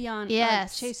her? Soo-yeon.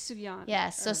 Yes. Chae Soo-yeon.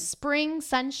 Yes. So Spring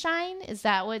Sunshine, is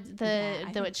that what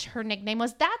which her nickname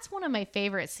was? That's one of my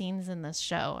favorite scenes in this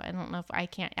show. I don't know if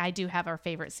I do have our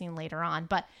favorite scene later on,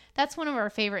 but that's one of my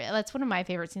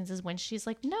favorite scenes is when she's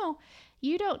like, no,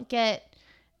 you don't get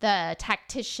the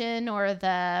tactician or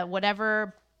the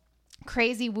whatever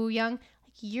crazy Woo Young.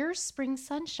 You're Spring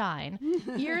Sunshine.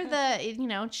 You're the,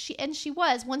 she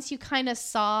was, once you kind of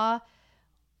saw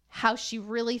how she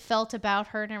really felt about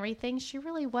her and everything, she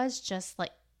really was just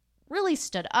like, really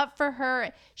stood up for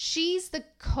her. She's the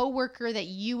coworker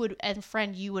and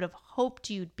friend you would have hoped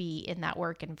you'd be in that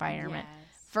work environment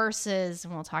versus,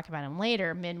 and we'll talk about him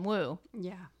later, Min Woo.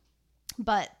 Yeah.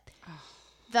 But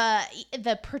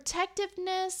the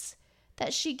protectiveness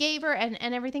that she gave her and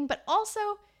everything, but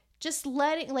also just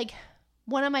letting, like,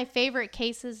 one of my favorite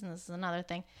cases, and this is another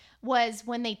thing, was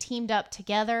when they teamed up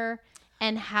together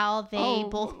and how they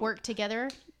both worked together.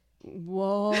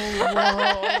 Whoa.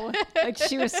 Like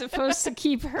she was supposed to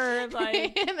keep her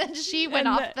like. And then she went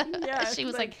off. She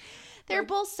was like, they're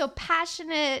both so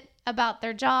passionate about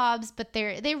their jobs, but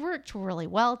they worked really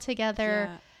well together.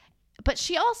 Yeah. But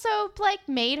she also like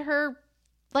made her,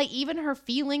 like even her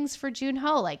feelings for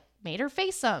Junho, like made her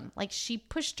face him. Like she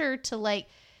pushed her to like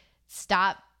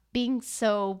stop being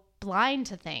so blind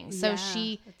to things. So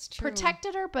she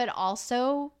protected her, but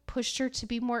also pushed her to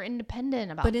be more independent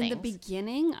about things. But in the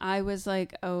beginning, I was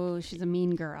like, oh, she's a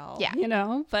mean girl.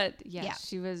 Yeah. But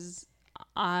she was,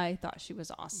 I thought she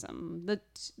was awesome. The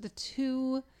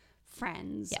two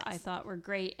friends I thought were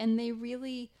great. And they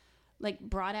really like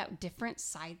brought out different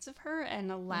sides of her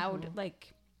and allowed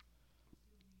like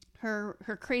her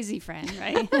crazy friend,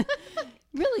 right?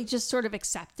 Really just sort of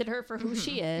accepted her for who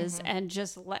she is and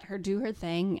just let her do her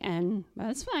thing. And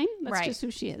that's fine. That's just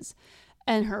who she is.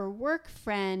 And her work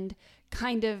friend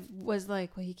kind of was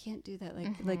like, well, you can't do that.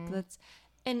 Like let's,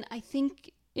 and I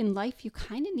think in life you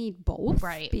kind of need both,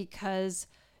 right? Because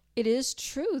it is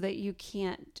true that you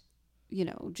can't,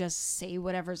 just say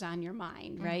whatever's on your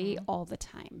mind, right? All the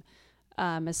time.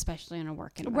 Especially in a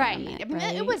work environment. Right. I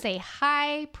mean, it was a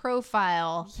high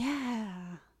profile. Yeah.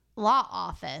 Law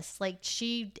office, like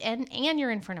and you're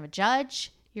in front of a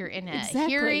judge, you're in a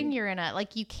hearing, you're in a,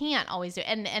 like, you can't always do it.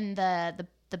 And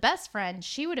the best friend,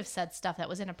 she would have said stuff that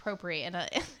was inappropriate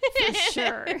for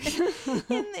sure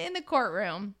in the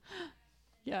courtroom.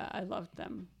 Yeah, I loved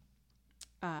them.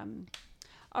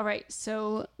 All right,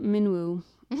 so Min-woo.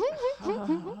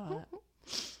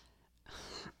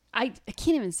 I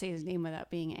can't even say his name without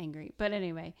being angry, but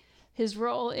anyway. His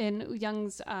role in Woo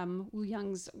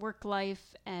Young's work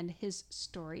life and his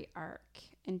story arc.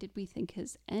 And did we think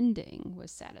his ending was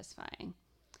satisfying?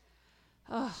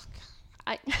 Oh,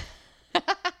 God.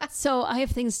 So I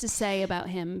have things to say about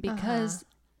him because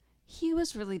he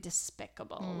was really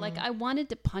despicable. Like I wanted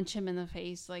to punch him in the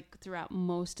face like throughout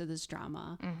most of this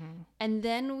drama. And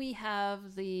then we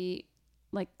have the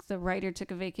writer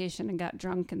took a vacation and got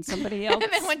drunk and somebody else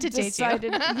and then went to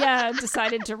decided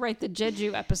to write the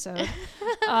Jeju episode.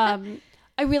 I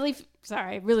really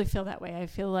feel that way. I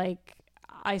feel like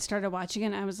I started watching it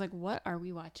and I was like, what are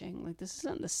we watching? Like, this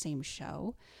isn't the same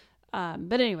show.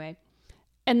 But anyway,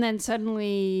 and then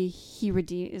suddenly he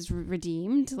is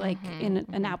redeemed like in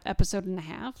an episode and a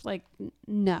half. Like,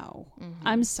 no,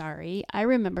 I'm sorry. I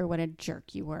remember what a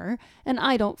jerk you were and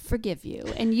I don't forgive you.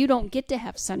 And you don't get to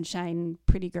have sunshine,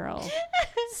 pretty girl.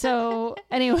 So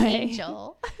anyway.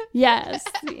 Angel. Yes,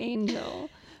 the angel.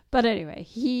 But anyway,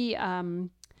 he,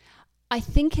 I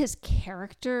think his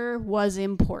character was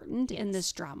important in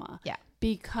this drama. Yeah.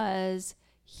 Because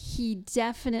he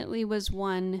definitely was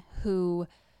one who,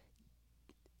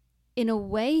 in a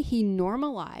way, he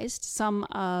normalized some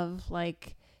of,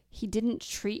 like, he didn't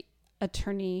treat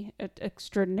attorney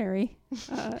Woo.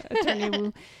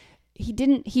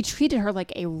 He treated her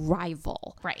like a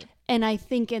rival. Right. And I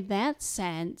think in that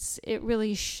sense, it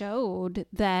really showed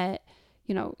that,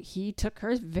 he took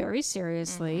her very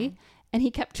seriously and he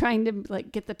kept trying to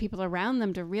like get the people around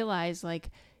them to realize like,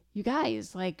 you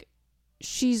guys, like,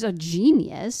 she's a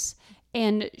genius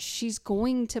and she's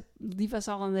going to leave us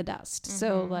all in the dust.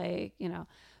 So like,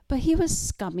 but he was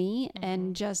scummy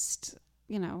and just,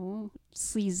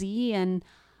 sleazy. And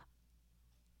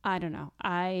I don't know.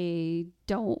 I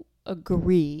don't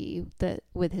agree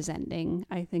with his ending.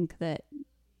 I think that,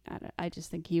 I just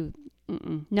think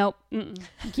nope. You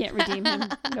can't redeem him.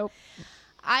 Nope.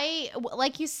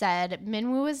 Like you said,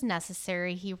 Minwoo was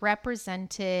necessary. He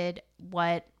represented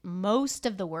what most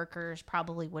of the workers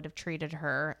probably would have treated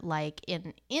her like,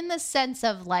 in the sense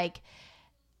of like,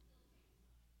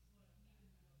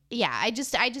 yeah, I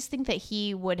just think that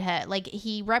he would have, like,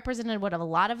 he represented what a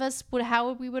lot of us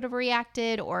how we would have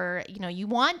reacted, or, you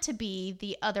want to be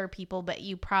the other people, but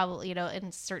you probably,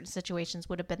 in certain situations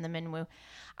would have been the Minwoo.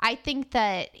 I think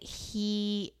that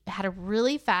he had a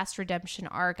really fast redemption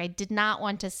arc. I did not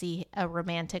want to see a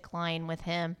romantic line with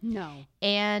him. No.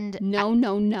 And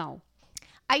no.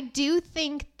 I do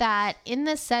think that, in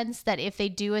the sense that if they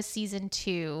do a season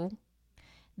 2,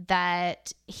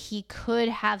 that he could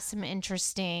have some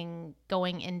interesting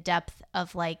going in depth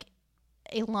of like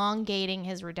elongating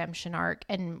his redemption arc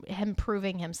and him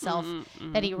proving himself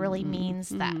that he really means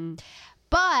that.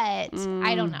 But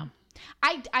I don't know.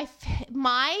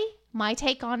 My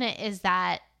take on it is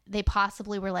that they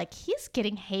possibly were like, he's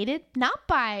getting hated not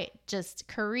by just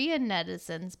Korean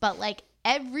netizens, but like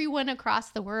everyone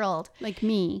across the world. Like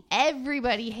me.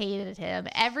 Everybody hated him.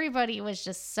 Everybody was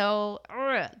just so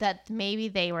that maybe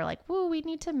they were like, whoa, we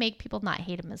need to make people not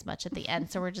hate him as much at the end.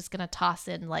 So we're just going to toss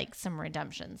in like some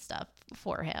redemption stuff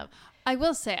for him. I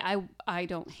will say I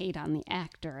don't hate on the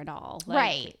actor at all.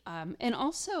 Right. And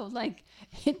also, like,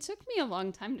 it took me a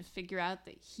long time to figure out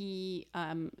that he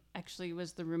actually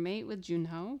was the roommate with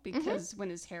Junho, because when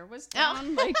his hair was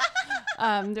down, like,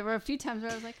 there were a few times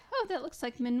where I was like, oh, that looks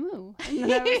like Minwoo. And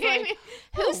then I was like,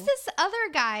 who's this other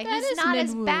guy who's not Minwoo.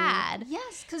 as bad?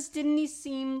 Yes, because didn't he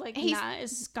seem like not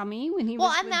as scummy when he was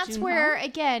Well, and with that's Junho? where,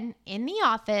 again, in The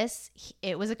Office,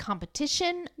 it was a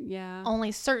competition. Yeah.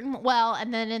 Only certain,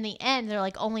 and then in the end, they're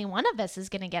like, only one of us is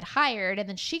going to get hired. And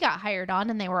then she got hired on,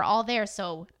 and they were all there.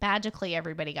 So magically,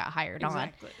 everybody got hired on.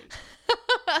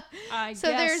 I So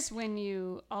guess there's- when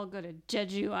you all go to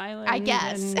Jeju Island, I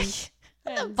guess.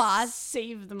 and The boss.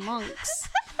 save the monks,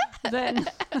 then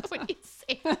When you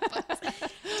say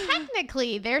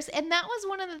technically and that was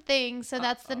one of the things. So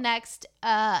that's the next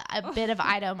a bit of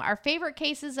item. Our favorite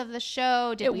cases of the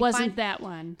show. it wasn't that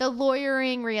one. The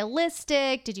lawyering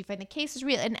realistic? Did you find the cases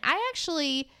real? And I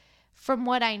actually, from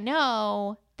what I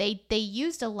know, they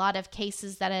used a lot of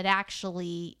cases that had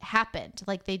actually happened.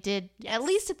 Like they did, at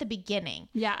least at the beginning.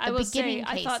 Yeah, I will say,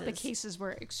 I thought the cases. cases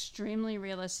were extremely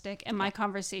realistic, and my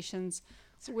conversations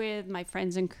with my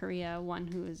friends in Korea, one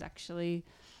who is actually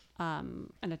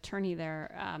an attorney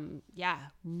there,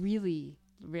 really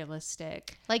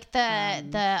realistic. Like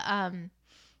the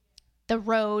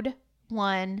road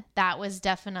one, that was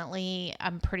definitely,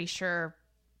 I'm pretty sure,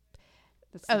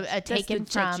 taken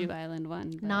the from Jeju Island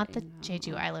one, but, not the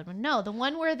Jeju Island one. No, the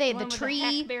one where the with tree,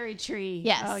 the hackberry tree.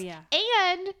 yes. Oh yeah.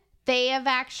 And they have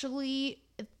actually,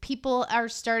 people are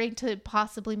starting to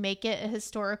possibly make it a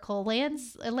historical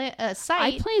site.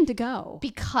 I plan to go.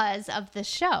 Because of the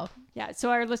show. Yeah, so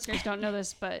our listeners don't know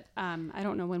this, but I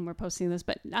don't know when we're posting this,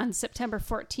 but on September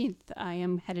 14th, I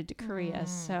am headed to Korea.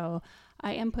 So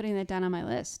I am putting that down on my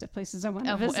list of places I want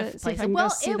to visit. See if I can go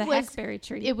see the hackberry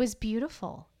tree. It was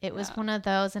beautiful. It was one of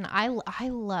those, and I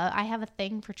have a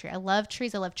thing for trees. I love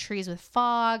trees. I love trees with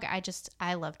fog.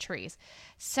 I love trees.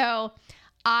 So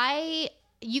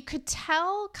you could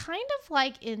tell kind of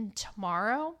like in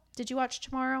Tomorrow. Did you watch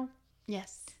Tomorrow?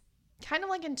 Yes. Kind of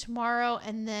like in Tomorrow,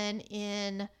 and then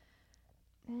in,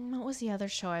 what was the other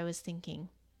show I was thinking?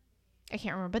 I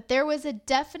can't remember, but there was a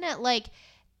definite, like,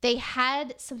 they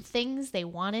had some things they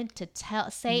wanted to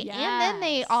say, Yes. and then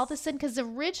they all of a sudden, because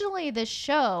originally the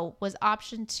show was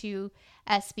optioned to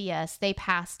SBS, they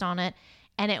passed on it,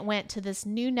 and it went to this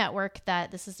new network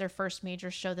that this is their first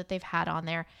major show that they've had on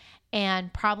there,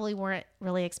 and probably weren't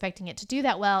really expecting it to do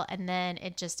that well, and then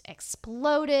it just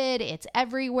exploded. It's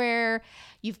everywhere.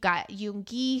 You've got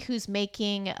Yoongi, who's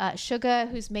making Suga,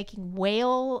 who's making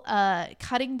whale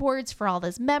cutting boards for all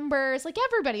his members. Like,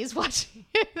 everybody's watching.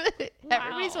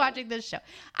 Everybody's watching this show.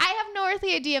 I have no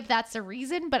earthly idea if that's the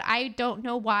reason, but I don't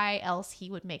know why else he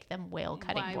would make them whale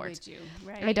cutting Why boards. would you?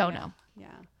 Right? I don't know. Yeah.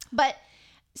 But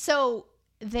so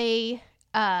they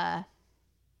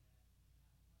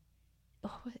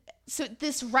so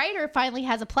this writer finally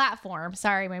has a platform.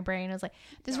 Sorry, my brain was like,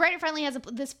 this writer finally has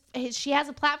she has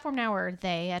a platform now, or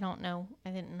I don't know.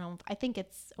 I didn't know. I think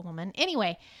it's a woman.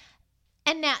 Anyway,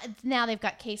 and now they've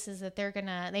got cases that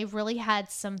they've really had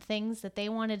some things that they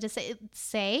wanted to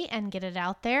say and get it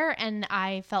out there. And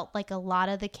I felt like a lot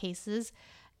of the cases,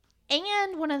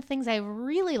 And one of the things I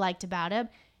really liked about him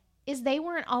is they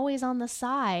weren't always on the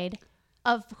side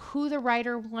of who the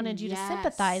writer wanted you to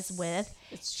sympathize with.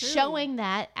 It's true. Showing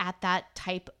that at that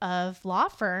type of law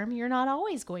firm, you're not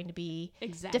always going to be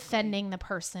defending the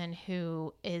person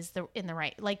who is in the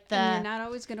right. Like and you're not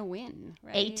always going to win,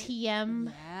 right?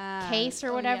 ATM case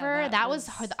or whatever. That was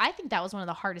I think that was one of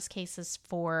the hardest cases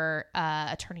for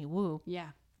Attorney Wu. Yeah.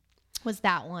 Was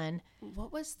that one.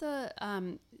 What was the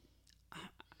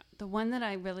one that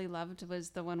I really loved was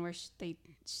the one where they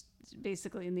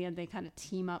basically in the end they kind of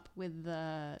team up with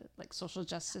the like social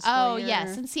justice lawyer.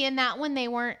 Yes, and see in that one they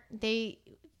weren't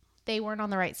on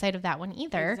the right side of that one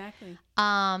either. Exactly.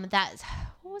 That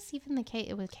what was even the case?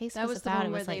 It was case that was about, the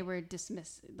one where they were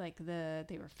dismissed, like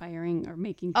they were firing or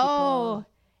making people. Oh,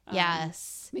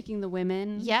 yes, making the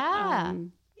women. Yeah.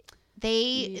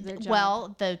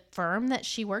 The firm that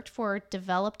she worked for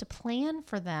developed a plan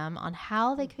for them on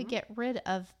how they could get rid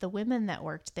of the women that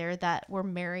worked there that were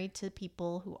married to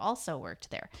people who also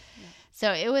worked there. Yeah.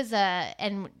 So it was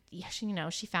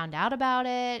she found out about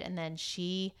it, and then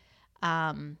she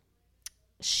didn't,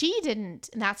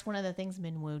 and that's one of the things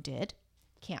Min Woo did.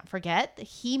 Can't forget that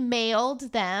he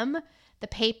mailed them the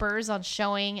papers on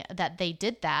showing that they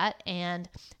did that. And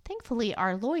thankfully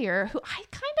our lawyer, who I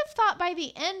kind of thought by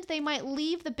the end they might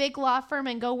leave the big law firm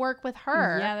and go work with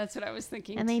her. Yeah, that's what I was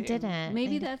thinking. And they didn't.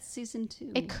 Maybe that's season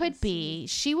 2. It could be.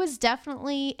 She was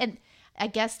definitely, and I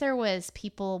guess there was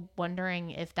people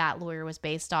wondering if that lawyer was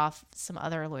based off some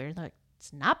other lawyer. Like,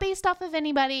 it's not based off of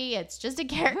anybody. It's just a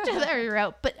character that we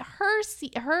wrote. But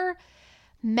her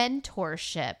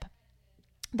mentorship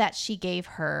that she gave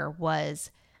her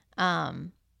was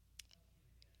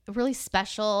really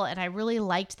special, and I really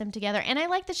liked them together. And I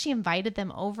liked that she invited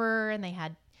them over, and they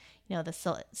had,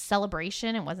 the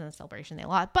celebration. It wasn't a celebration they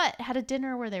lost, but had a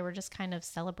dinner where they were just kind of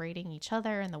celebrating each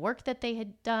other and the work that they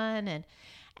had done. And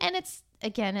it's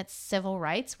civil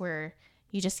rights where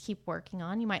you just keep working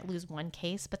on. You might lose one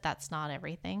case, but that's not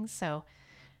everything. So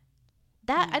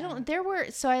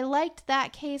I liked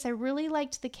that case. I really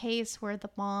liked the case where the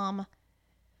mom,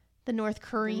 the North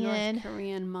Korean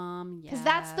mom, because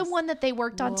that's the one that they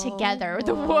worked on together.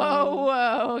 The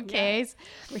whoa case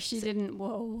where she didn't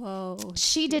whoa.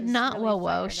 She did not really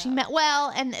whoa. She meant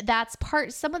well, and that's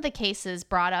some of the cases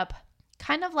brought up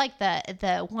kind of like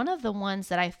the one of the ones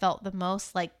that I felt the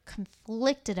most like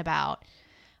conflicted about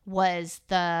was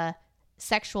the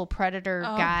sexual predator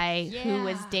guy who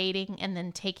was dating and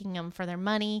then taking them for their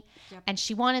money, and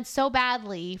she wanted so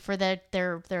badly for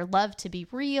their love to be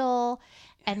real.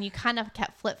 And you kind of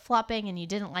kept flip-flopping, and you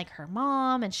didn't like her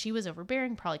mom, and she was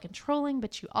overbearing, probably controlling,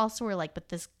 but you also were like, but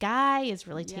this guy is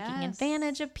really taking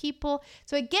advantage of people.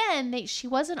 So again, she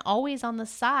wasn't always on the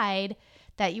side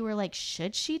that you were like,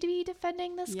 should she be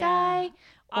defending this guy?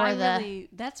 Or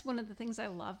that's one of the things I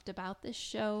loved about this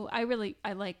show. I like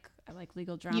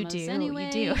legal dramas anyway.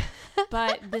 You do.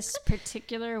 But this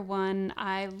particular one,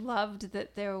 I loved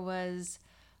that there was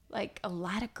like a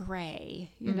lot of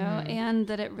gray, and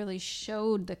that it really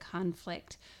showed the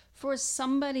conflict. For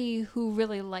somebody who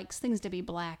really likes things to be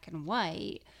black and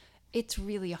white, it's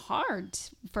really hard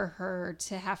for her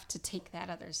to have to take that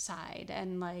other side.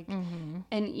 And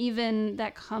and even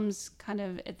that comes kind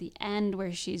of at the end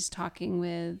where she's talking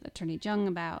with Attorney Jung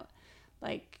about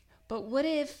like, but what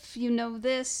if you know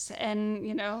this and,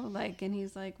 and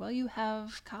he's like, well, you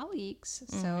have colleagues,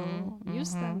 so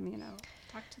use them,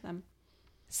 talk to them.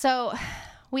 So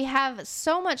we have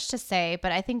so much to say,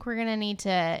 but I think we're going to need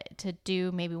to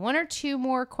do maybe one or two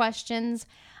more questions.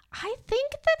 I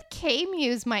think that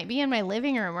K-Muse might be in my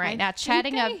living room right now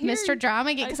chatting up Mr.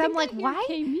 Drama because I'm like, why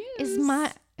is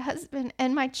my husband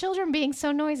and my children being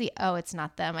so noisy? Oh, it's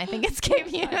not them. I think it's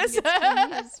K-Muse.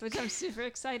 Which I'm super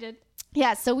excited.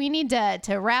 Yeah, so we need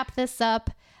to wrap this up.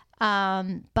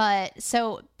 But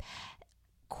so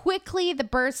quickly, the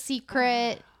birth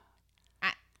secret.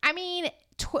 I mean,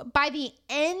 by the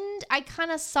end, I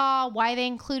kind of saw why they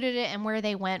included it and where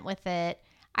they went with it.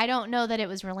 I don't know that it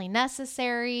was really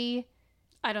necessary.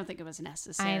 I don't think it was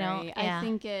necessary. I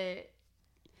think it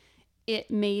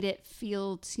made it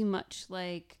feel too much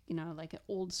like, like an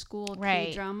old school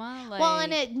K-drama.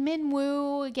 And Min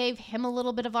Woo gave him a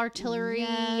little bit of artillery,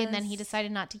 and then he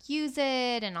decided not to use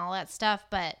it and all that stuff.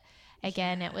 But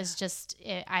again, it was just,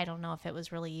 I don't know if it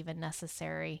was really even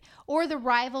necessary. Or the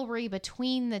rivalry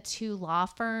between the two law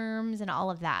firms and all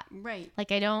of that. Right.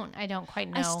 Like, I don't quite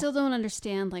know. I still don't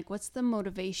understand, like, what's the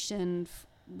motivation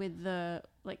with the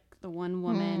one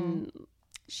woman?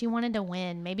 She wanted to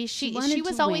win. Maybe she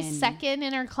was always second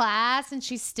in her class, and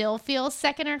she still feels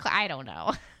second in her class. I don't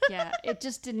know. Yeah, it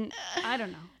just didn't. I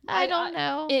don't know. I don't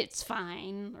know. It's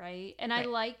fine, right? And I Right.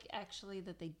 like actually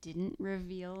that they didn't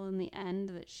reveal in the end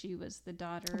that she was the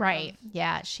daughter. Right. Of,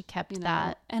 Yeah, she kept you know,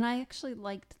 that. and I actually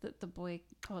liked that the boy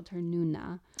called her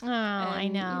Nuna. Oh, I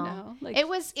And, know. like,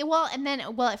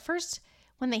 At first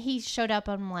when he showed up,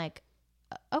 I'm like,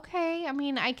 okay. I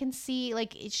mean, I can see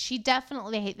like she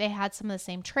definitely they had some of the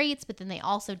same traits, but then they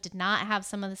also did not have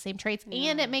some of the same traits,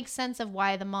 and it makes sense of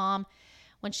why the mom,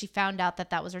 when she found out that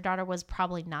that was her daughter, was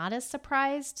probably not as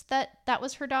surprised that that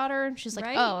was her daughter. And she's like,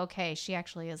 Right. oh, okay, she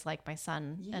actually is like my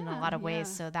son in a lot of ways,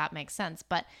 yeah. so that makes sense.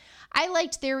 But I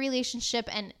liked their relationship,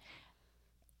 and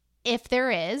if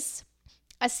there is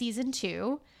a season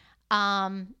 2,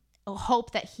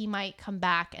 hope that he might come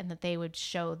back and that they would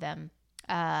show him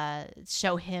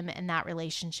and that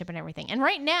relationship and everything. And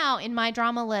right now in my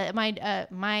drama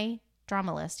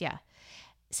list, yeah,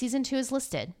 season 2 is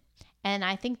listed, and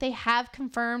I think they have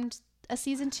confirmed a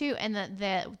season 2, and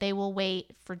that they will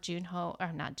wait for Junho,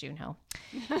 or not Junho.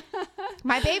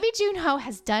 My baby Junho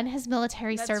has done his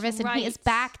military That's service, and he is right.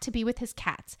 back to be with his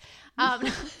cats.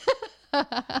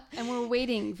 And we're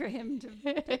waiting for him to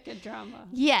pick a drama.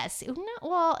 Yes.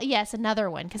 Yes, another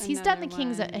one, because he's done the Another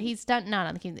King's. one. He's done not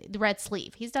on the King, the Red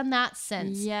Sleeve. He's done that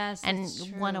since. Yes, and that's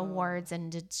won true. awards,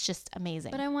 and it's just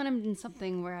amazing. But I want him in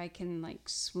something where I can like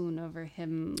swoon over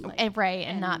him, like,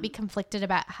 and not be conflicted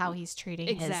about how he's treating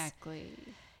exactly.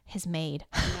 his maid.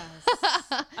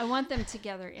 Yes. I want them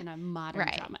together in a modern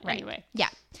drama. Anyway, Yeah.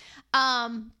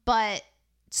 But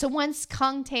so once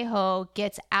Kang Tae-ho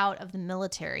gets out of the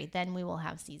military, then we will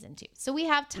have season 2. So we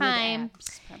have time with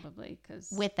abs, probably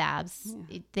because with abs.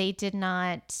 They did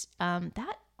not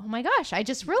that. Oh my gosh! I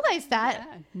just realized that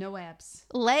no abs,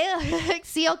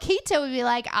 Seo Kito would be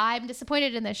like, "I'm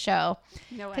disappointed in this show."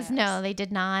 no abs. Because no, they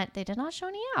did not show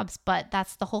any abs. But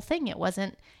that's the whole thing. It was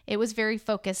very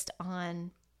focused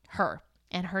on her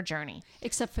and her journey.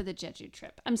 Except for the Jeju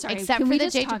trip. I'm sorry. Except can for we the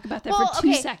just Jeju. talk about that for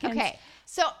 2 seconds? Okay.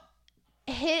 So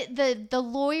the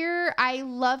lawyer, I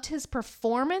loved his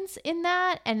performance in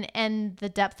that, and the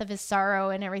depth of his sorrow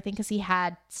and everything, because he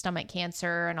had stomach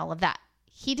cancer and all of that.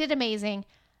 He did amazing.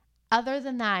 Other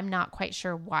than that, I'm not quite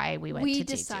sure why we went to Jeju. We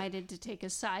decided to take a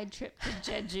side trip to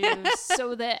Jeju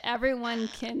so that everyone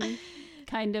can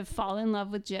kind of fall in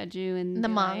love with Jeju and the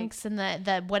be monks and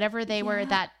the whatever they were,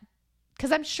 that,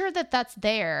 because I'm sure that's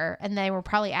there, and they were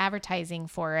probably advertising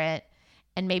for it.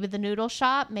 And maybe the noodle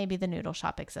shop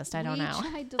exists. I don't know. We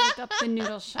tried to look up the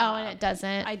noodle shop. Oh, and it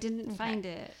doesn't. I didn't find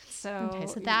it. So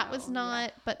That was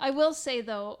not. But I will say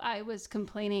though, I was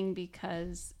complaining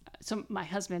because my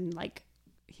husband, like,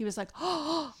 he was like,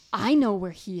 "Oh, I know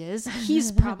where he is.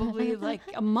 He's probably like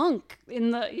a monk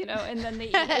in the, and then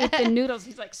they ate the noodles."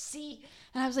 He's like, "See?"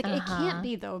 And I was like, "It can't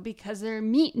be though, because they're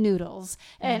meat noodles."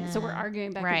 And so we're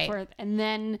arguing back and forth. And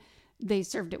then they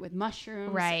served it with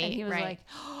mushrooms. Right, And he was right. like,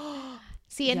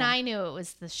 see, and I knew it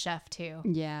was the chef too.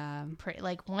 yeah.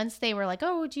 Like once they were like,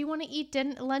 "Oh, do you want to eat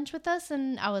lunch with us?"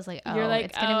 And I was like, "Oh, You're like,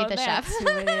 it's gonna be the chef." That's who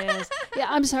it is. Yeah,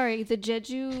 I'm sorry. The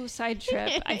Jeju side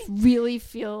trip, I really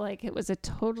feel like it was a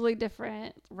totally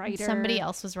different writer. Somebody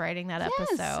else was writing that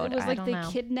episode. It was I like don't they know.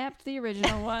 kidnapped the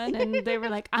original one, and they were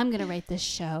like, "I'm gonna write this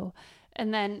show,"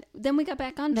 and then we got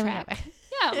back on track.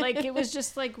 Yeah, like it was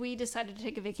just like we decided to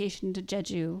take a vacation to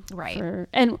Jeju, Right.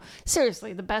 And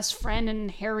seriously, the best friend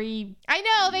and Harry. I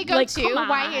know they go Like, too. come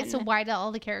on. Why do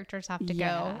all the characters have to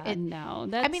go? No,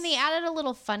 I mean, they added a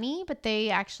little funny, but they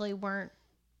actually weren't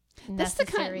That's the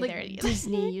kind necessary like there.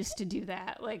 Disney used to do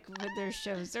that, like with their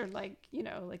shows, or like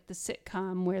like the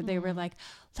sitcom where they were like,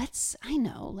 let's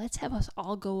have us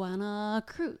all go on a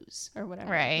cruise or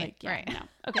whatever. Right, Like, yeah, right. No.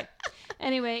 Okay.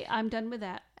 Anyway, I'm done with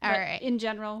that. All But right. In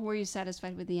general, were you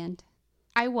satisfied with the end?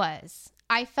 I was.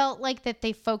 I felt like that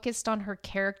they focused on her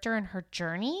character and her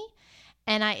journey.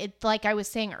 And like I was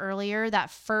saying earlier, that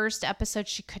first episode,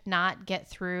 she could not get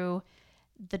through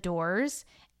the doors.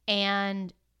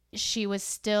 And she was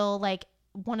still like,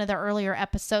 one of the earlier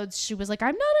episodes, she was like,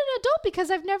 "I'm not an adult because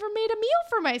I've never made a meal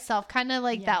for myself." Kind of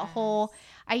like that whole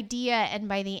idea. And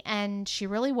by the end, she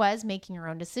really was making her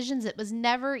own decisions. It was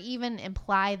never even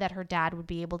implied that her dad would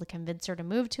be able to convince her to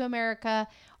move to America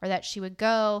or that she would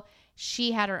go.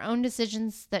 She had her own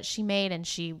decisions that she made, and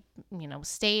she,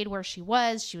 stayed where she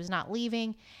was. She was not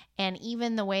leaving. And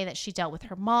even the way that she dealt with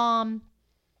her mom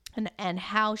and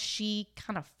how she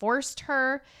kind of forced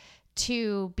her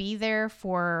to be there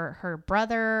for her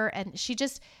brother. And she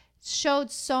just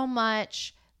showed so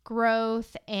much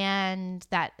growth, and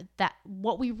that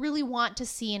what we really want to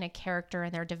see in a character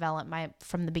and their development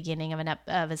from the beginning of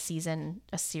a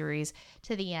series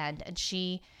to the end.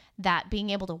 And that being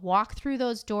able to walk through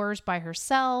those doors by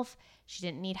herself, she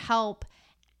didn't need help,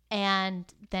 And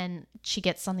then she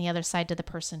gets on the other side to the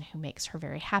person who makes her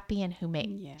very happy and who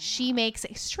she makes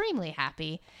extremely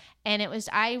happy. And it was,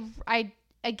 I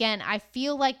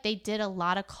feel like they did a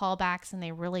lot of callbacks and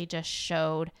they really just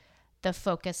showed the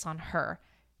focus on her.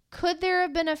 Could there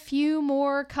have been a few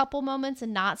more couple moments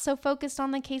and not so focused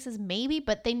on the cases? Maybe,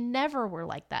 but they never were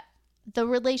like that. The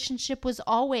relationship was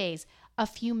always a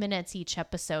few minutes each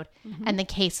episode, and the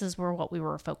cases were what we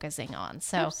were focusing on.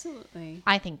 So absolutely,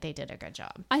 I think they did a good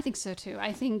job. I think so too.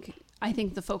 I think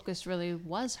the focus really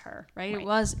was her, right? It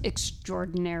was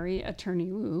Extraordinary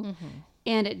Attorney Woo,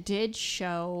 and it did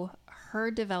show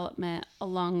her development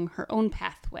along her own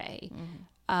pathway.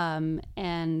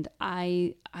 And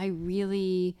I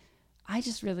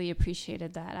just really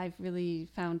appreciated that. I've really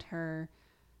found her,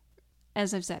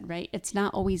 as I've said, right? It's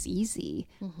not always easy,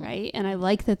 right? And I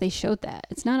like that they showed that.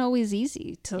 It's not always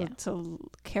easy to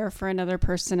care for another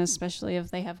person, especially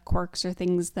if they have quirks or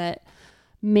things that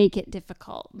make it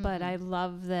difficult. But I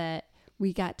love that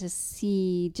we got to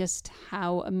see just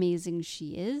how amazing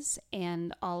she is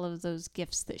and all of those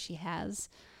gifts that she has.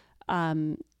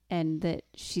 And that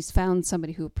she's found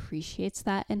somebody who appreciates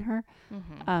that in her.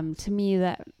 To me,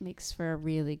 that makes for a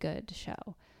really good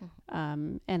show.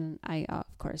 And I,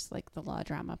 of course, like the law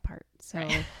drama part. So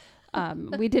I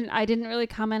didn't really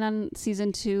comment on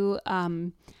season 2.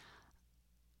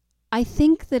 I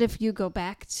think that if you go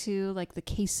back to like the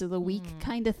case of the week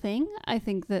kind of thing, I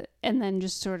think that, and then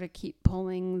just sort of keep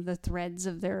pulling the threads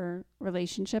of their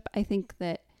relationship, I think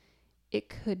that it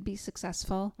could be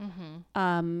successful.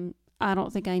 I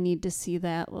don't think I need to see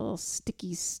that little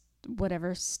sticky,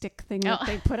 whatever stick thing that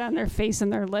they put on their face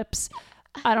and their lips.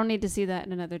 I don't need to see that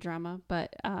in another drama,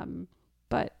 but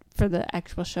for the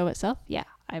actual show itself, yeah,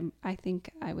 I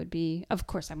think I would be, of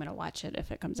course I'm going to watch it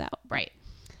if it comes out. Right.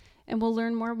 And we'll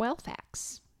learn more whale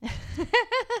facts.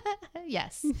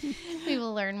 Yes, we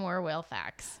will learn more whale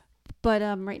facts. But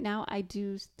right now I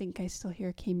do think I still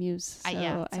hear K-Muse.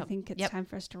 So I think it's time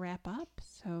for us to wrap up.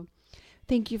 So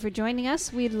thank you for joining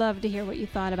us. We'd love to hear what you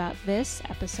thought about this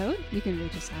episode. You can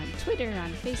reach us on Twitter,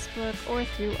 on Facebook, or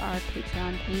through our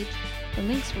Patreon page. The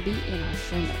links will be in our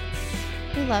show notes.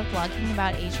 We love blogging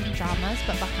about Asian dramas,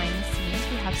 but behind the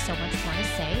scenes, we have so much more to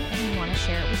say, and we want to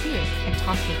share it with you. And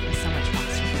talking is so much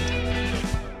faster than typing.